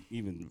we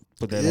even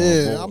put that on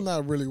Yeah, board. I'm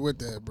not really with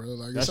that, bro.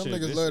 Like, That some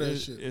shit, niggas love that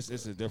shit.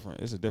 It's a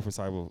different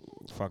type of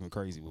fucking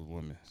crazy with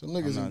women. Some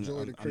niggas I'm not,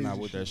 enjoy the I'm not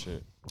crazy with that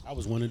shit. I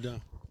was one and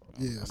done.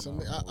 Yeah,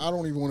 I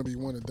don't even want to be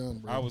one and done,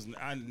 bro.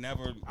 I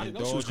never I didn't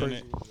know she was indulged in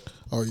crazy. it.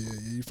 Oh yeah,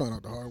 you found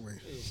out the hard way.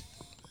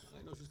 I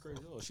didn't know she was crazy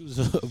at all. She was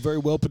very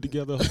well put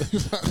together.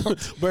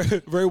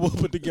 very well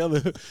put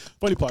together.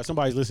 Funny part,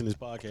 somebody's listening to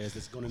this podcast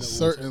that's going to know.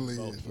 Certainly,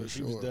 what we're talking about, for but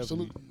she was sure.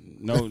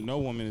 definitely. No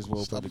woman is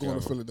well Stop put going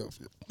together. to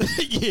Philadelphia.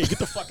 Yeah, get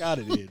the fuck out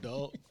of there,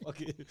 dog.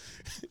 Fuck it.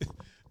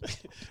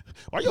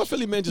 Why y'all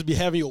Philly men just be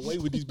having your way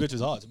with these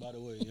bitches' hearts, by the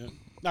way? Yeah?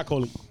 Not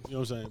calling, you know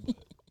what I'm saying? But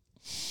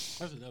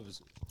that's another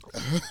shit.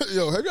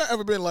 Yo, have y'all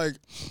ever been like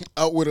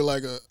out with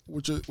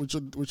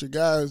with your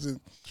guys and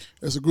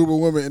as a group of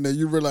women, and then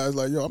you realize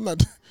like, yo, I might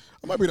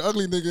be the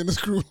ugly nigga in this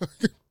crew.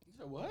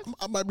 What?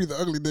 I might be the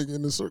ugly nigga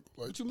in this circle.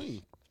 Like, What you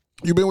mean?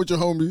 you been with your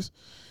homies,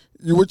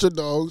 you with your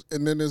dogs,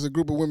 and then there's a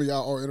group of women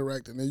y'all all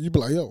interacting, and you be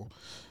like, yo,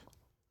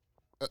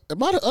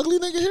 am I the ugly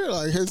nigga here?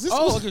 Like, has this?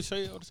 Oh, okay, show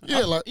you all the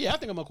time. Yeah, I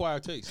think I'm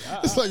acquired taste.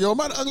 It's like, yo,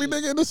 am I the ugly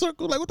nigga in the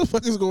circle? Like, what the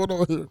fuck is going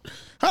on here?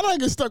 How did I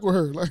get stuck with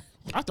her? Like,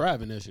 I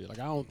thrive in that shit. Like,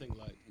 I don't think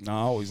like. Nah,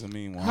 I always a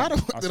mean one. How the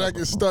fuck did I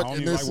get stuck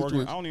in this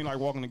situation? I don't even like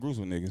walking the groups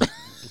with niggas.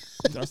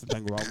 That's the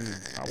thing about me.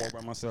 I walk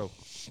by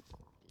myself.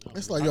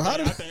 It's like, yo, how I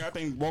did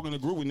think walking the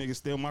group with niggas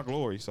steal my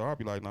glory. So I'll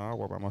be like, nah, I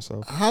walk by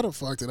myself. how the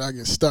fuck did I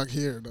get stuck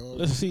here, dog?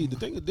 Let's see. The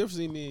difference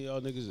in me and y'all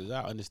niggas is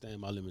I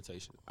understand my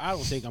limitation. I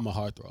don't think I'm a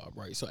heartthrob,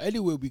 right? So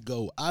anywhere we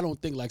go, I don't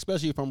think like,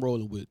 especially if I'm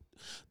rolling with.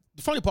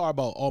 The funny part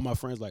about all my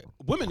friends, like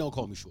women don't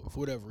call me short for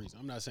whatever reason.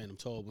 I'm not saying I'm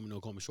tall. Women don't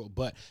call me short,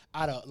 but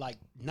out of like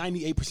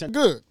 98%,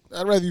 Good.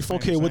 I'd rather you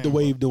don't care what the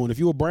wave doing. If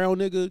you a brown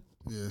nigga,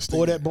 Yeah,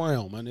 or that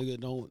brown, my nigga,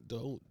 don't.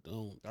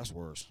 That's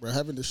worse. Bro,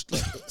 having to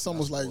it's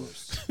almost like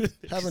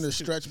having to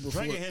stretch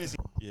before. Drinking Hennessy.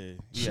 Yeah.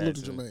 Salute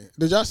to Jermaine.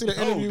 Did y'all see the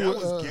interview that with?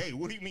 was gay.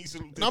 What do you mean?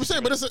 Salute to No, I'm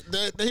saying, but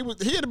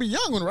Jermaine? he had to be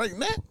young when writing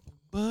that.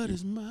 But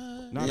it's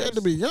mine. Nah, He had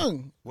to be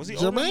young. Was he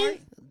older than Jermaine?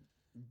 Mike?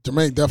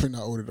 Jermaine definitely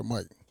not older than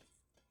Mike.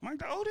 Mike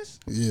the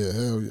oldest? Yeah,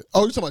 hell yeah.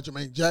 Oh, you talking about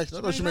Jermaine Jackson?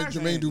 I thought you meant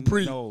Jermaine Jermaine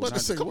Dupri. No, About to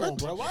not say the- what? Come on,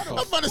 bro. Why the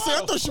I'm about to say. I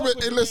fuck thought you would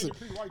meant. Hey, Jermaine listen.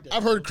 Dupri write that?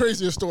 I've heard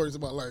crazier stories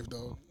about life,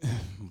 dog.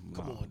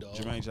 Come on, dog.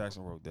 Jermaine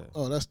Jackson wrote that.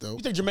 Oh, that's dope.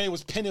 You think Jermaine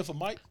was penning for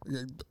Mike? Yeah,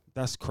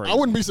 That's crazy. I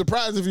wouldn't be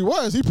surprised if he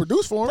was. He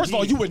produced for him. First of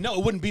all, you would know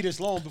it wouldn't be this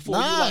long before.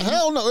 Nah, you like,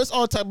 hell no. It's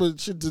all type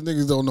of shit that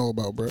niggas don't know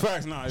about, bro.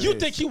 Facts, nah. You it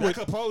think is. he would-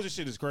 That composer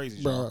shit is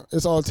crazy, Bro, Sean.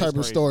 it's all type of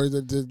crazy. stories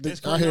that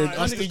It's I hear. crazy.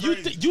 My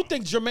Nah, nigga, you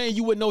think Jermaine?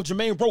 You would know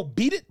Jermaine wrote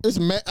 "Beat It." It's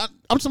mad.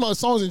 I'm talking about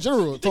songs in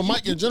general. For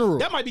Mike in general,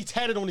 That might be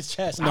tatted on his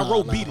chest. Nah, I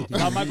wrote nah. "Beat It"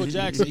 by Michael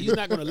Jackson. He's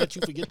not gonna let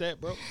you forget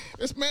that, bro.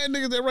 it's mad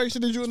niggas that write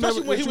shit that you would never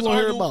Especially when that he you was won't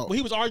hear arguing. about. When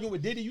he was arguing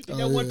with Diddy, you think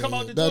Oh, that one yeah, come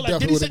out yeah. the That door like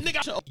Diddy said,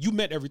 definitely "Nigga, you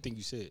meant everything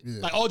you said." Yeah.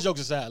 Like all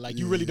jokes aside, like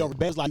you really don't.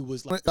 Like he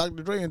was like,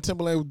 Dr. Dre and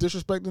Timberland was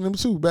disrespecting them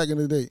too back in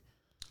the day.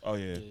 Oh,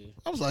 yeah.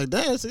 I was like,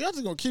 damn, so y'all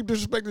just gonna keep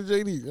disrespecting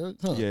JD?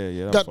 Huh?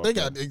 Yeah, that was They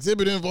fucked got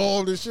Exhibit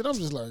involved and shit. I'm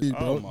just like,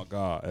 Oh, bro. my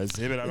God.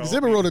 Exhibit.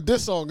 Exhibit wrote a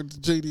diss song to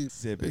JD.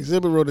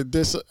 Exhibit wrote a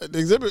diss.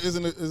 Exhibit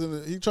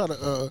isn't. He trying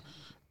to.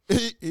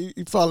 He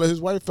filed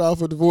his wife filed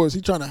for divorce.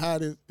 He trying to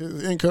hide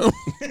his income.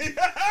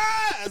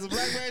 As a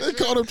black man, They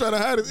caught him trying to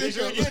hide his bitch,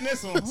 you income. ain't getting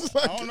this one. It's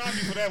like- I don't knock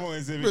you for that one,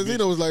 Exhibit.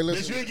 Benzino was like, Bitch, you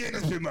listen. ain't getting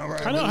this shit, my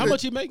right. I know how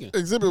much he making.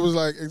 Exhibit was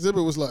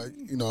like,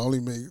 you know, I only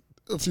made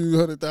a few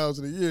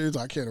 $100,000 a year. He's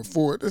like, I can't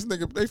afford this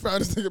nigga. They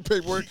found this nigga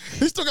paperwork.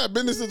 He still got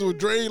businesses with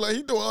Dre. Like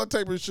he doing all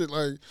type of shit.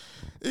 Like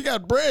he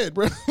got bread,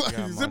 bro. Like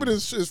got Exhibit money.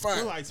 is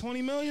fine. Like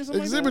 20 million,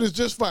 something Exhibit like is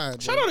just fine.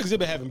 Shout bro. out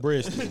Exhibit having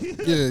bread. Still. Yeah,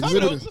 I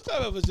Exhibit know, is. let's talk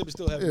about Exhibit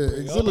still having Yeah, bread.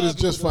 Exhibit A lot is of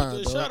people just don't-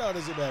 fine, dog. Shout out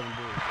Exhibit having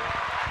bread.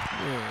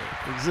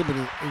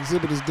 Yeah,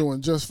 Exhibit is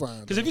doing just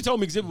fine. Because if you told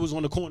me Exhibit was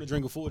on the corner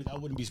drinking 40, I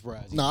wouldn't be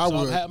surprised. Nah, I So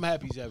would. I'm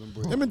happy he's having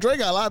bread. Him and Dre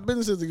got a lot of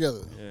businesses together.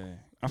 Yeah.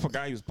 I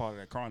forgot he was part of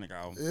that Chronic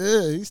album.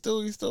 Yeah, he's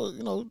still,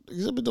 you know,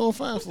 Exhibit doing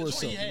fine for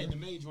What's the himself. joint he had, the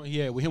main joint he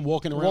had with him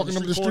walking around Walking the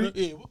up the street corner?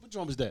 street? Yeah, what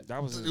joint was that?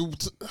 That was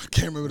I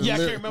can't remember the Yeah, I can't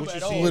lyric. remember What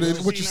at you all. see But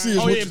is what you see is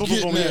Oh, what yeah, you boom,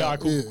 get boom, now. yeah, all right,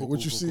 cool, Yeah, cool, what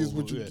cool, you see cool, is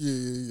what cool, you. yeah.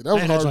 Yeah. That was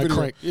a And hard joint video.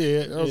 crank.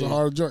 Yeah, That was a yeah.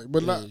 hard joint,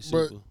 but Yeah, not. But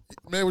super.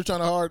 man, we're trying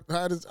to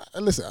hide his.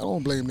 Listen, I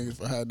don't blame niggas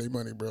for hiding their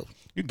money, bro.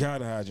 You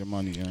gotta hide your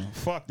money, yo.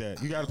 Fuck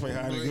that. You gotta play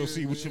hide and go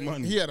see with your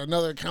money. He had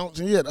another account.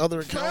 He had other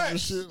accounts and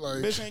Facts. shit. Like,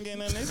 Bitch ain't getting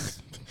none of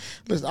this.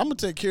 listen, I'm gonna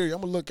take care of you.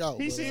 I'm gonna look out.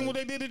 He but, seen like, what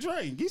they did to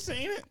Drake. He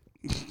seen it.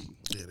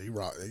 Yeah, they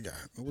rock. They got.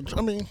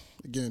 I mean,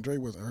 again, Dre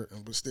wasn't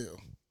hurting, but still,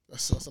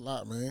 That's a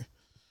lot, man.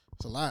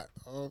 It's a lot.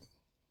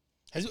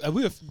 Have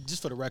we,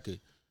 just for the record,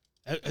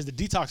 has the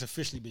detox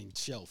officially been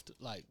shelved?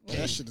 Like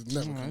that shit is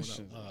never coming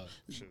uh, out.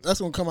 That's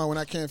gonna come out when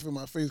I can't feel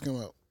my face come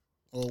out.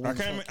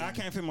 I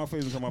can't feel my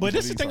face come out. But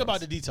this is the thing about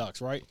the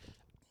detox, right?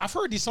 I've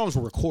heard these songs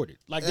were recorded.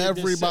 Like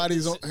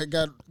everybody's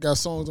got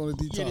songs on the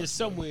detox. Yeah, there's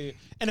somewhere,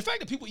 and the fact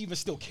that people even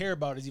still care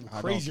about it is even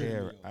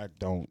crazier. I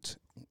don't.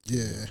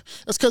 Yeah,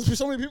 it's because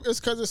so many people. It's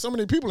because there's so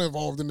many people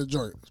involved in the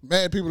joint.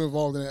 Mad people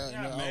involved in that.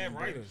 Mad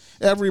writers.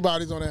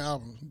 Everybody's on that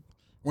album.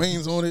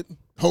 Wayne's on it.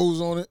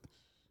 Ho's on it,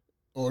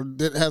 or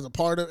that has a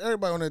part of.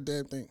 Everybody on that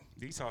damn thing.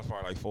 These songs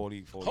probably like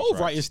 40. Hov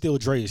writing still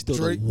Dre is still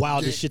Drake, the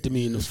wildest shit to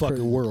me in the fucking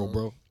crazy, world,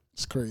 bro.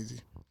 It's crazy.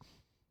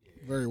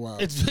 Very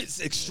wild. It's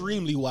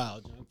extremely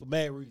wild, for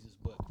bad reasons.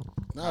 But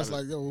now it's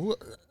like, yo,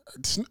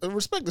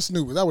 respect the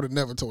Snoopers. I would have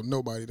never told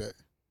nobody that.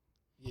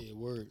 Yeah,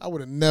 word. I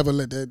would have never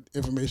let that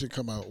information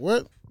come out.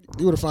 What?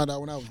 You would have found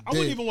out when I was dead. I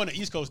wouldn't even want an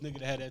East Coast nigga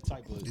to have that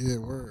type of. Yeah,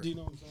 word. Do you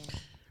know what I'm saying?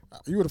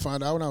 You would have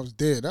found out when I was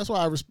dead. That's why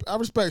I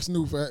respect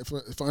Snoop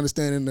for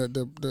understanding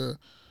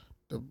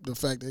the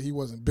fact that he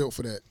wasn't built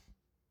for that.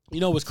 You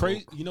know what's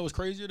crazy? You know what's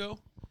crazier though?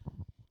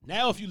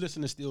 Now, if you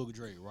listen to Still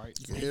Dre, right,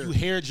 you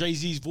hear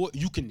Jay-Z's voice,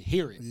 you can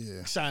hear it.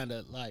 Yeah, kind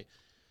of like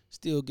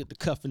still get the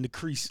cuff in the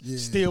crease. Yeah.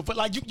 Still, but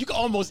like you can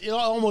almost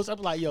I'm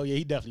like, yo, yeah,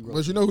 he definitely wrote.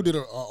 But you know who did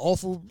an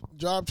awful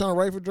job trying to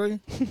write for Dre?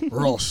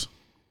 Ross.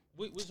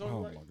 Which oh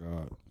song my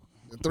god,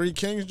 the Three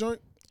Kings joint.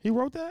 he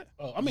wrote that.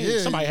 I mean,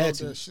 somebody had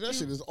to. That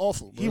shit is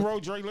awful. Bro. He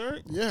wrote Dre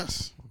lyric.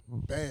 Yes,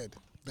 bad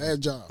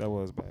job. That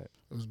was bad.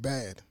 It was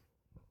bad.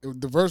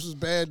 The verse was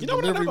bad. The You know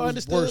what I delivery never was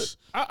understood? worse.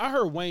 I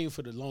heard Wayne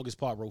for the longest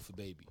part wrote for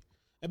Baby,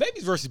 and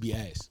Baby's verses be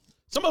ass.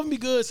 Some of them be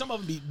good,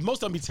 most of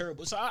them be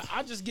terrible. So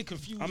I just get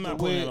confused. I'm not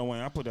putting that on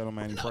Wayne. I put that on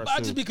Manny Fresh. I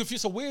just be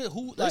confused. So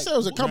who? They Like, said it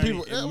was a couple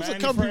people. It It was a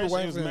couple people It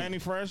waiting was for him. Manny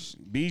Fresh.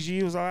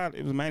 BG was out.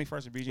 It was Manny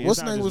Fresh and BG. What's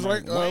It's name not was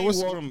just right? Wayne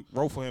What's-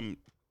 wrote for him.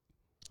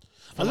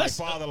 Unless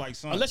like father, like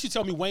son. Unless you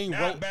tell me Wayne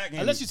Not wrote. back in-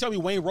 Unless you tell me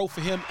Wayne wrote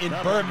for him in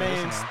Not back in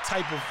Birdman's this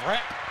type of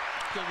rap.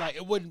 Like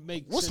it wouldn't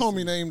make. What's sense.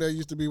 homie name that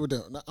used to be with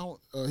them?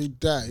 He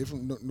died. He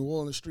from New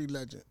Orleans street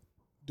legend.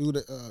 Dude,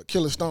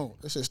 Killer Stone.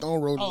 They said Stone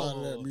wrote a lot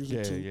of that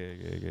music too.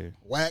 Yeah.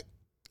 Whack.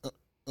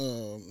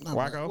 Not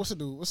Wacko?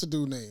 What's the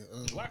dude name?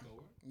 Wacko?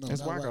 No,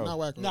 It's not Wacko. Not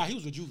Wacko. Nah, he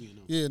was with Juvie.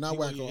 No. Yeah, not He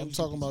was- Wacko. yeah, he I'm was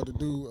talking with about the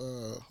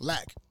dude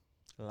Lack.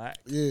 Lack.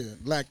 Yeah,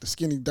 Lack, the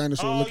skinny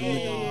dinosaur looking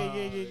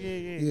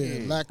nigga.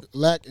 Yeah.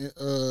 Lack.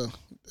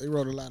 They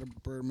wrote a lot of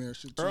Birdman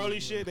shit too. Early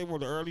shit. They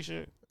wrote the early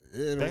shit.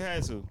 Yeah, They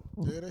had to.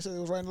 they said they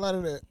was writing a lot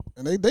of that,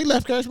 and they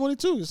left Cash Money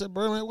too. They said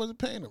Birdman wasn't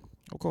paying them.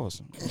 Of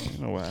course. You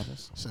know what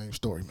happens. Same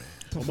story, man.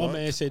 Well, my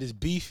man said it's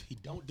beef. He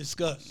don't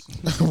discuss.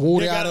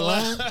 Woody Nigga out of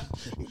gotta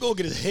line. Go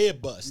get his head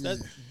bust.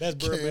 That's best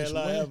Birdman Cash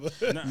line Money.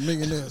 ever.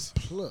 Millionaires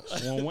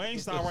plus. When Wayne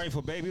started writing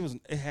for Baby,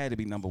 it had to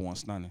be number one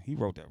stunning. He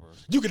wrote that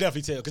verse. You could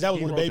definitely tell because that was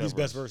He one of wrote Baby's that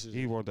best verse. verses.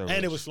 He wrote that and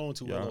verse. it was flowing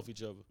too well Yeah. off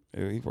each other.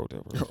 Yeah, he wrote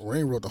that verse.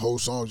 Rain wrote the whole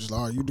song, just like,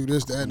 all right, you do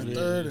this, that, and the Yeah.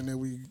 third, and then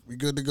we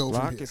good to go. from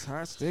Lock here. is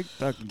hot stick,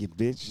 duck you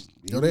bitch.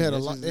 Yo, they had a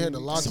lot. They had a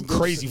lot Some of good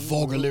crazy shit.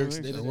 vulgar lyrics.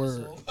 in The that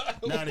word. song.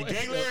 Now the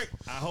gay lyric,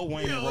 I hope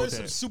Wayne Yeah, wrote there's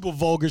some that. super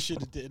vulgar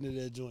shit at the end of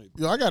that joint.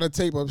 Yo, I got a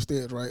tape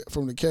upstairs, right,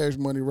 from the Cash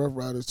Money Rough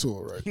Riders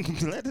tour,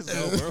 right. Let this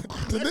go, bro.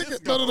 The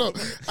nigga, no.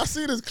 I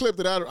see this clip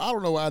that I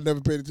don't know why I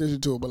never paid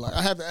attention to it, but like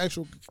I have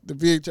the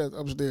VHS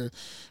upstairs,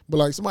 but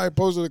like somebody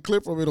posted a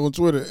clip from it on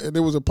Twitter, and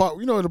there was a part,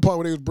 the part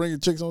where they was bringing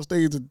chicks on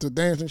stage to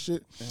dance and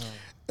shit,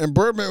 and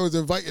Birdman was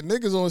inviting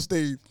niggas on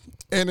stage,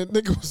 and the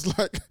nigga was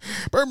like,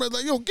 Birdman's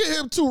like, yo, get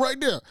him too right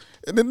there,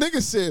 and the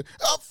nigga said,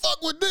 I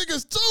fuck with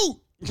niggas too.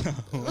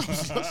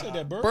 I said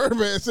that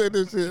Birdman said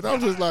this shit. I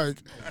was just like,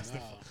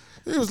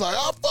 he was like,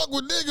 I fuck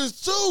with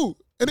niggas too.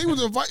 And he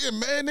was inviting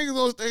mad niggas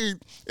on stage.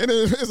 And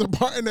then there's a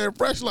part in there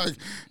fresh like,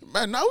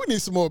 man, now we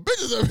need some more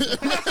bitches up here.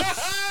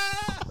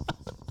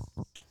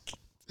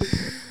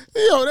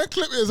 Yo, that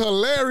clip is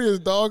hilarious,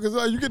 dog. Cause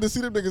like, you get to see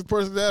them niggas'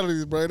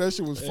 personalities, bro. That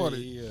shit was funny.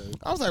 Yeah.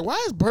 I was like,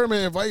 why is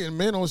Birdman inviting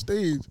men on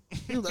stage?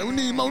 He was like, we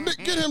need more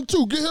niggas. Get him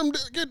too. Get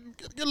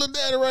little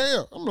daddy right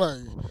here. I'm like,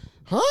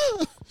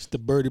 huh? It's the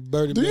birdie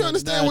Do you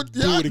understand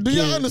do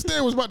y'all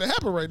understand what's about to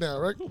happen right now,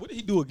 right? What did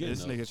he do again?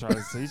 This though? nigga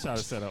tried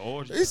to set an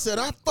orgy. He said,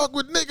 I fuck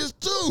with niggas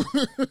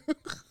too.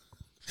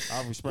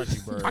 I respect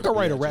you, Bird. I could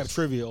write a rap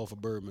trivia off of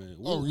Birdman.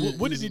 Oh, yeah,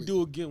 what did he easily.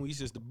 do again when he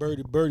says the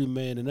birdie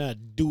man and I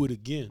do it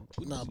again?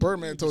 Nah,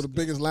 Birdman told the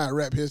biggest lie in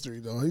rap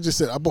history, though. He just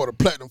said, I bought a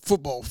platinum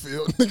football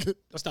field.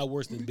 That's not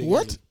worse than Big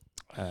What? Ellie.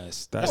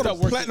 That's not A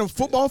worse platinum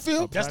football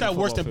field? That's Platinum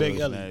not worse than football Big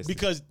field is Ellie nasty.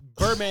 because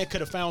Birdman could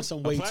have found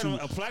some way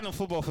a platinum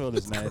football field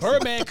is nasty.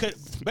 Birdman could,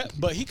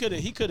 but he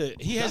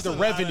has the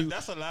revenue.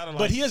 That's a lot of.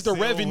 But he has the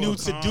silver revenue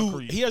to do.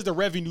 concrete. He has the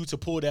revenue to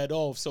pull that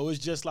off. So it's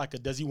just like a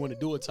does he want to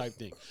do it type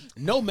thing.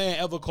 No man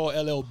ever called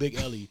LL Big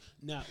Ellie.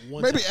 Not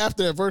one. Maybe time.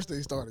 after that verse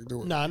they started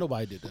doing it. Nah,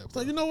 nobody did that. So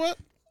Bro. you know what?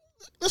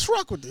 Let's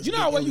rock with this. You know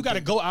how Big you got to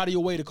Ellie go out of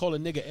your way to call a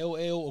nigga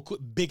LL or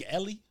Big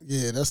Ellie? thing.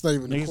 Yeah, that's not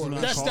even the Niggas do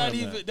not correlation. That's call not him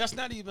even. that. That's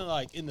not even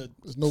like in the.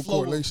 There's no flow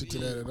of- correlation to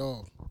yeah. that at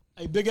all.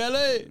 Hey, Big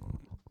LA.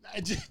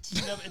 It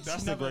just never, it's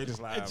That's never, the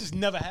greatest lie It just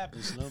never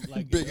happens. You know?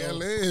 Like, Big you know,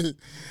 LA.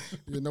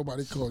 Yeah,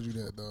 nobody called you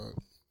that, dog.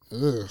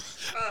 Ugh.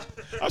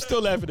 I'm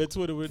still laughing at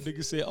Twitter when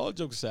niggas said, all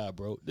jokes aside,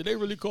 bro, did they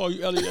really call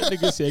you Elliot? That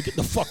nigga said, get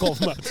the fuck off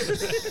my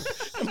Twitter.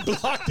 And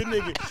blocked the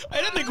nigga.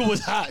 Hey, that nigga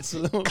was hot,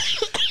 so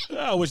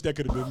I wish that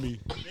could have been me.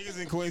 Niggas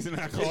in Queens did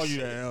not call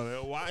you that.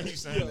 Elliot. Why are you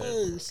saying that?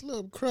 Hey,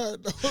 Slim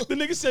cried. The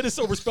nigga said it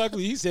so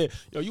respectfully. He said,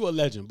 yo, you a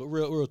legend, but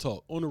real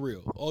talk, on the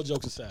real, all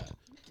jokes aside.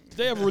 Did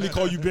they ever really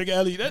call you Big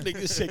Ellie? That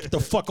nigga said, get the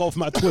fuck off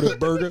my Twitter,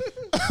 Burger.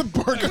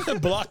 Burger.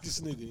 Block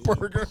this nigga.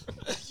 Burger.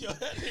 Yo,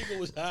 that nigga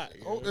was hot.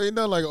 Oh, ain't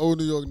nothing like an old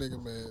New York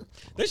nigga, man.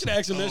 They should have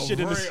asked him that shit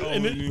in the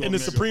nigga,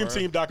 Supreme bro.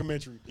 Team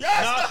documentary.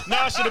 Yes!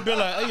 Now I should have been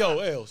like, hey, yo,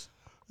 Els.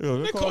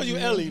 Yo, They call you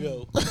Ellie,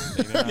 though.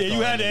 Yeah,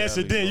 you had to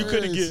answer then. You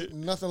couldn't It's get.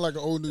 nothing like an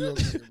old New York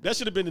nigga. That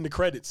should have been in the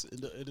credits.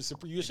 In the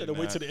Supreme. You should have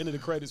waited to the end of the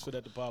credits for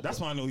that to pop That's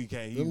up. why I know he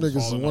can't. He Them was niggas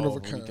is falling one of off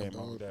a when he kind, came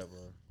dog. out with that, bro.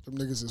 Them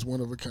niggas is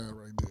one of a kind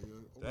right there.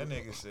 That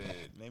nigga said,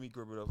 "Let me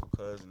grip it up for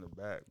cuz in the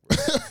back."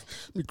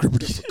 Let me grip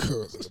it up for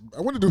cuz.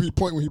 I wonder do he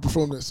point when he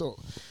performed that song.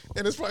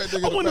 And it's probably a nigga I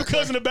in the wonder back, who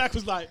cousin in the back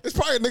was like, it's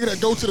probably a nigga that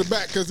go to the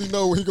back because he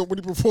know when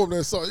he perform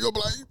that song. He gonna be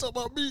like, you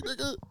talking about me,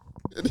 nigga?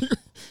 And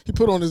he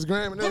put on his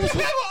gram and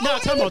everything. nah,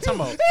 time out.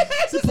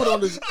 He put on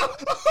his.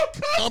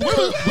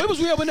 Where was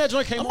we at when that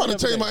joint came I'm on? about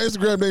to change the my other day?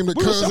 Instagram name to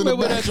We was Cuz in the somewhere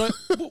with that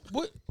back. joint.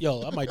 What?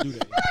 Yo, I might do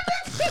that.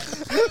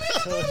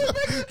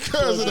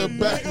 Cuz in the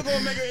back. Nigga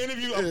gonna make an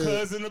interview of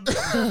cuz in the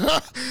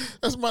back.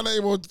 That's my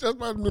name on. That's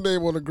my new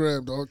name on the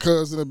gram, dog.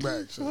 Cuz in the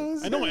back. So.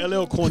 I know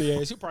LL corny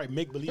ass. He'll probably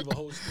make believe a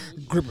whole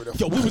story. Grip it up.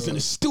 Yo, for we was in the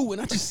Cuz. stew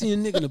and I just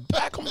seen a nigga in the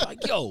back. I'm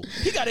like, yo,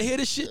 he gotta hear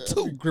this shit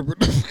too. Grip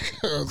it up.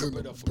 For Cuz in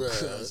Put the up for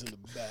cuz in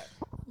back. the back.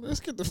 Let's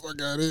get the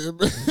fuck out of here,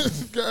 man.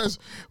 Guys,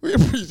 we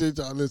appreciate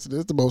y'all listening.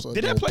 It's the most.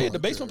 Did that adult play at the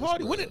podcast, basement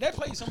party? man. When did that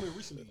play somewhere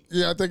recently?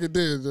 Yeah, I think it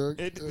did, dog.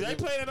 They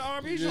played at the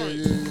R&B Yeah, joint.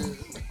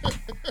 yeah.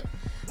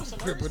 What's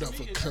Grip it hilarious up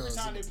to me for is every cuz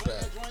time in they the play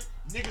that back. joint,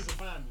 niggas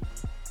will find me.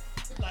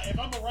 Like if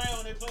I'm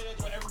around, they play that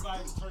joint,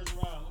 everybody just turns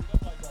around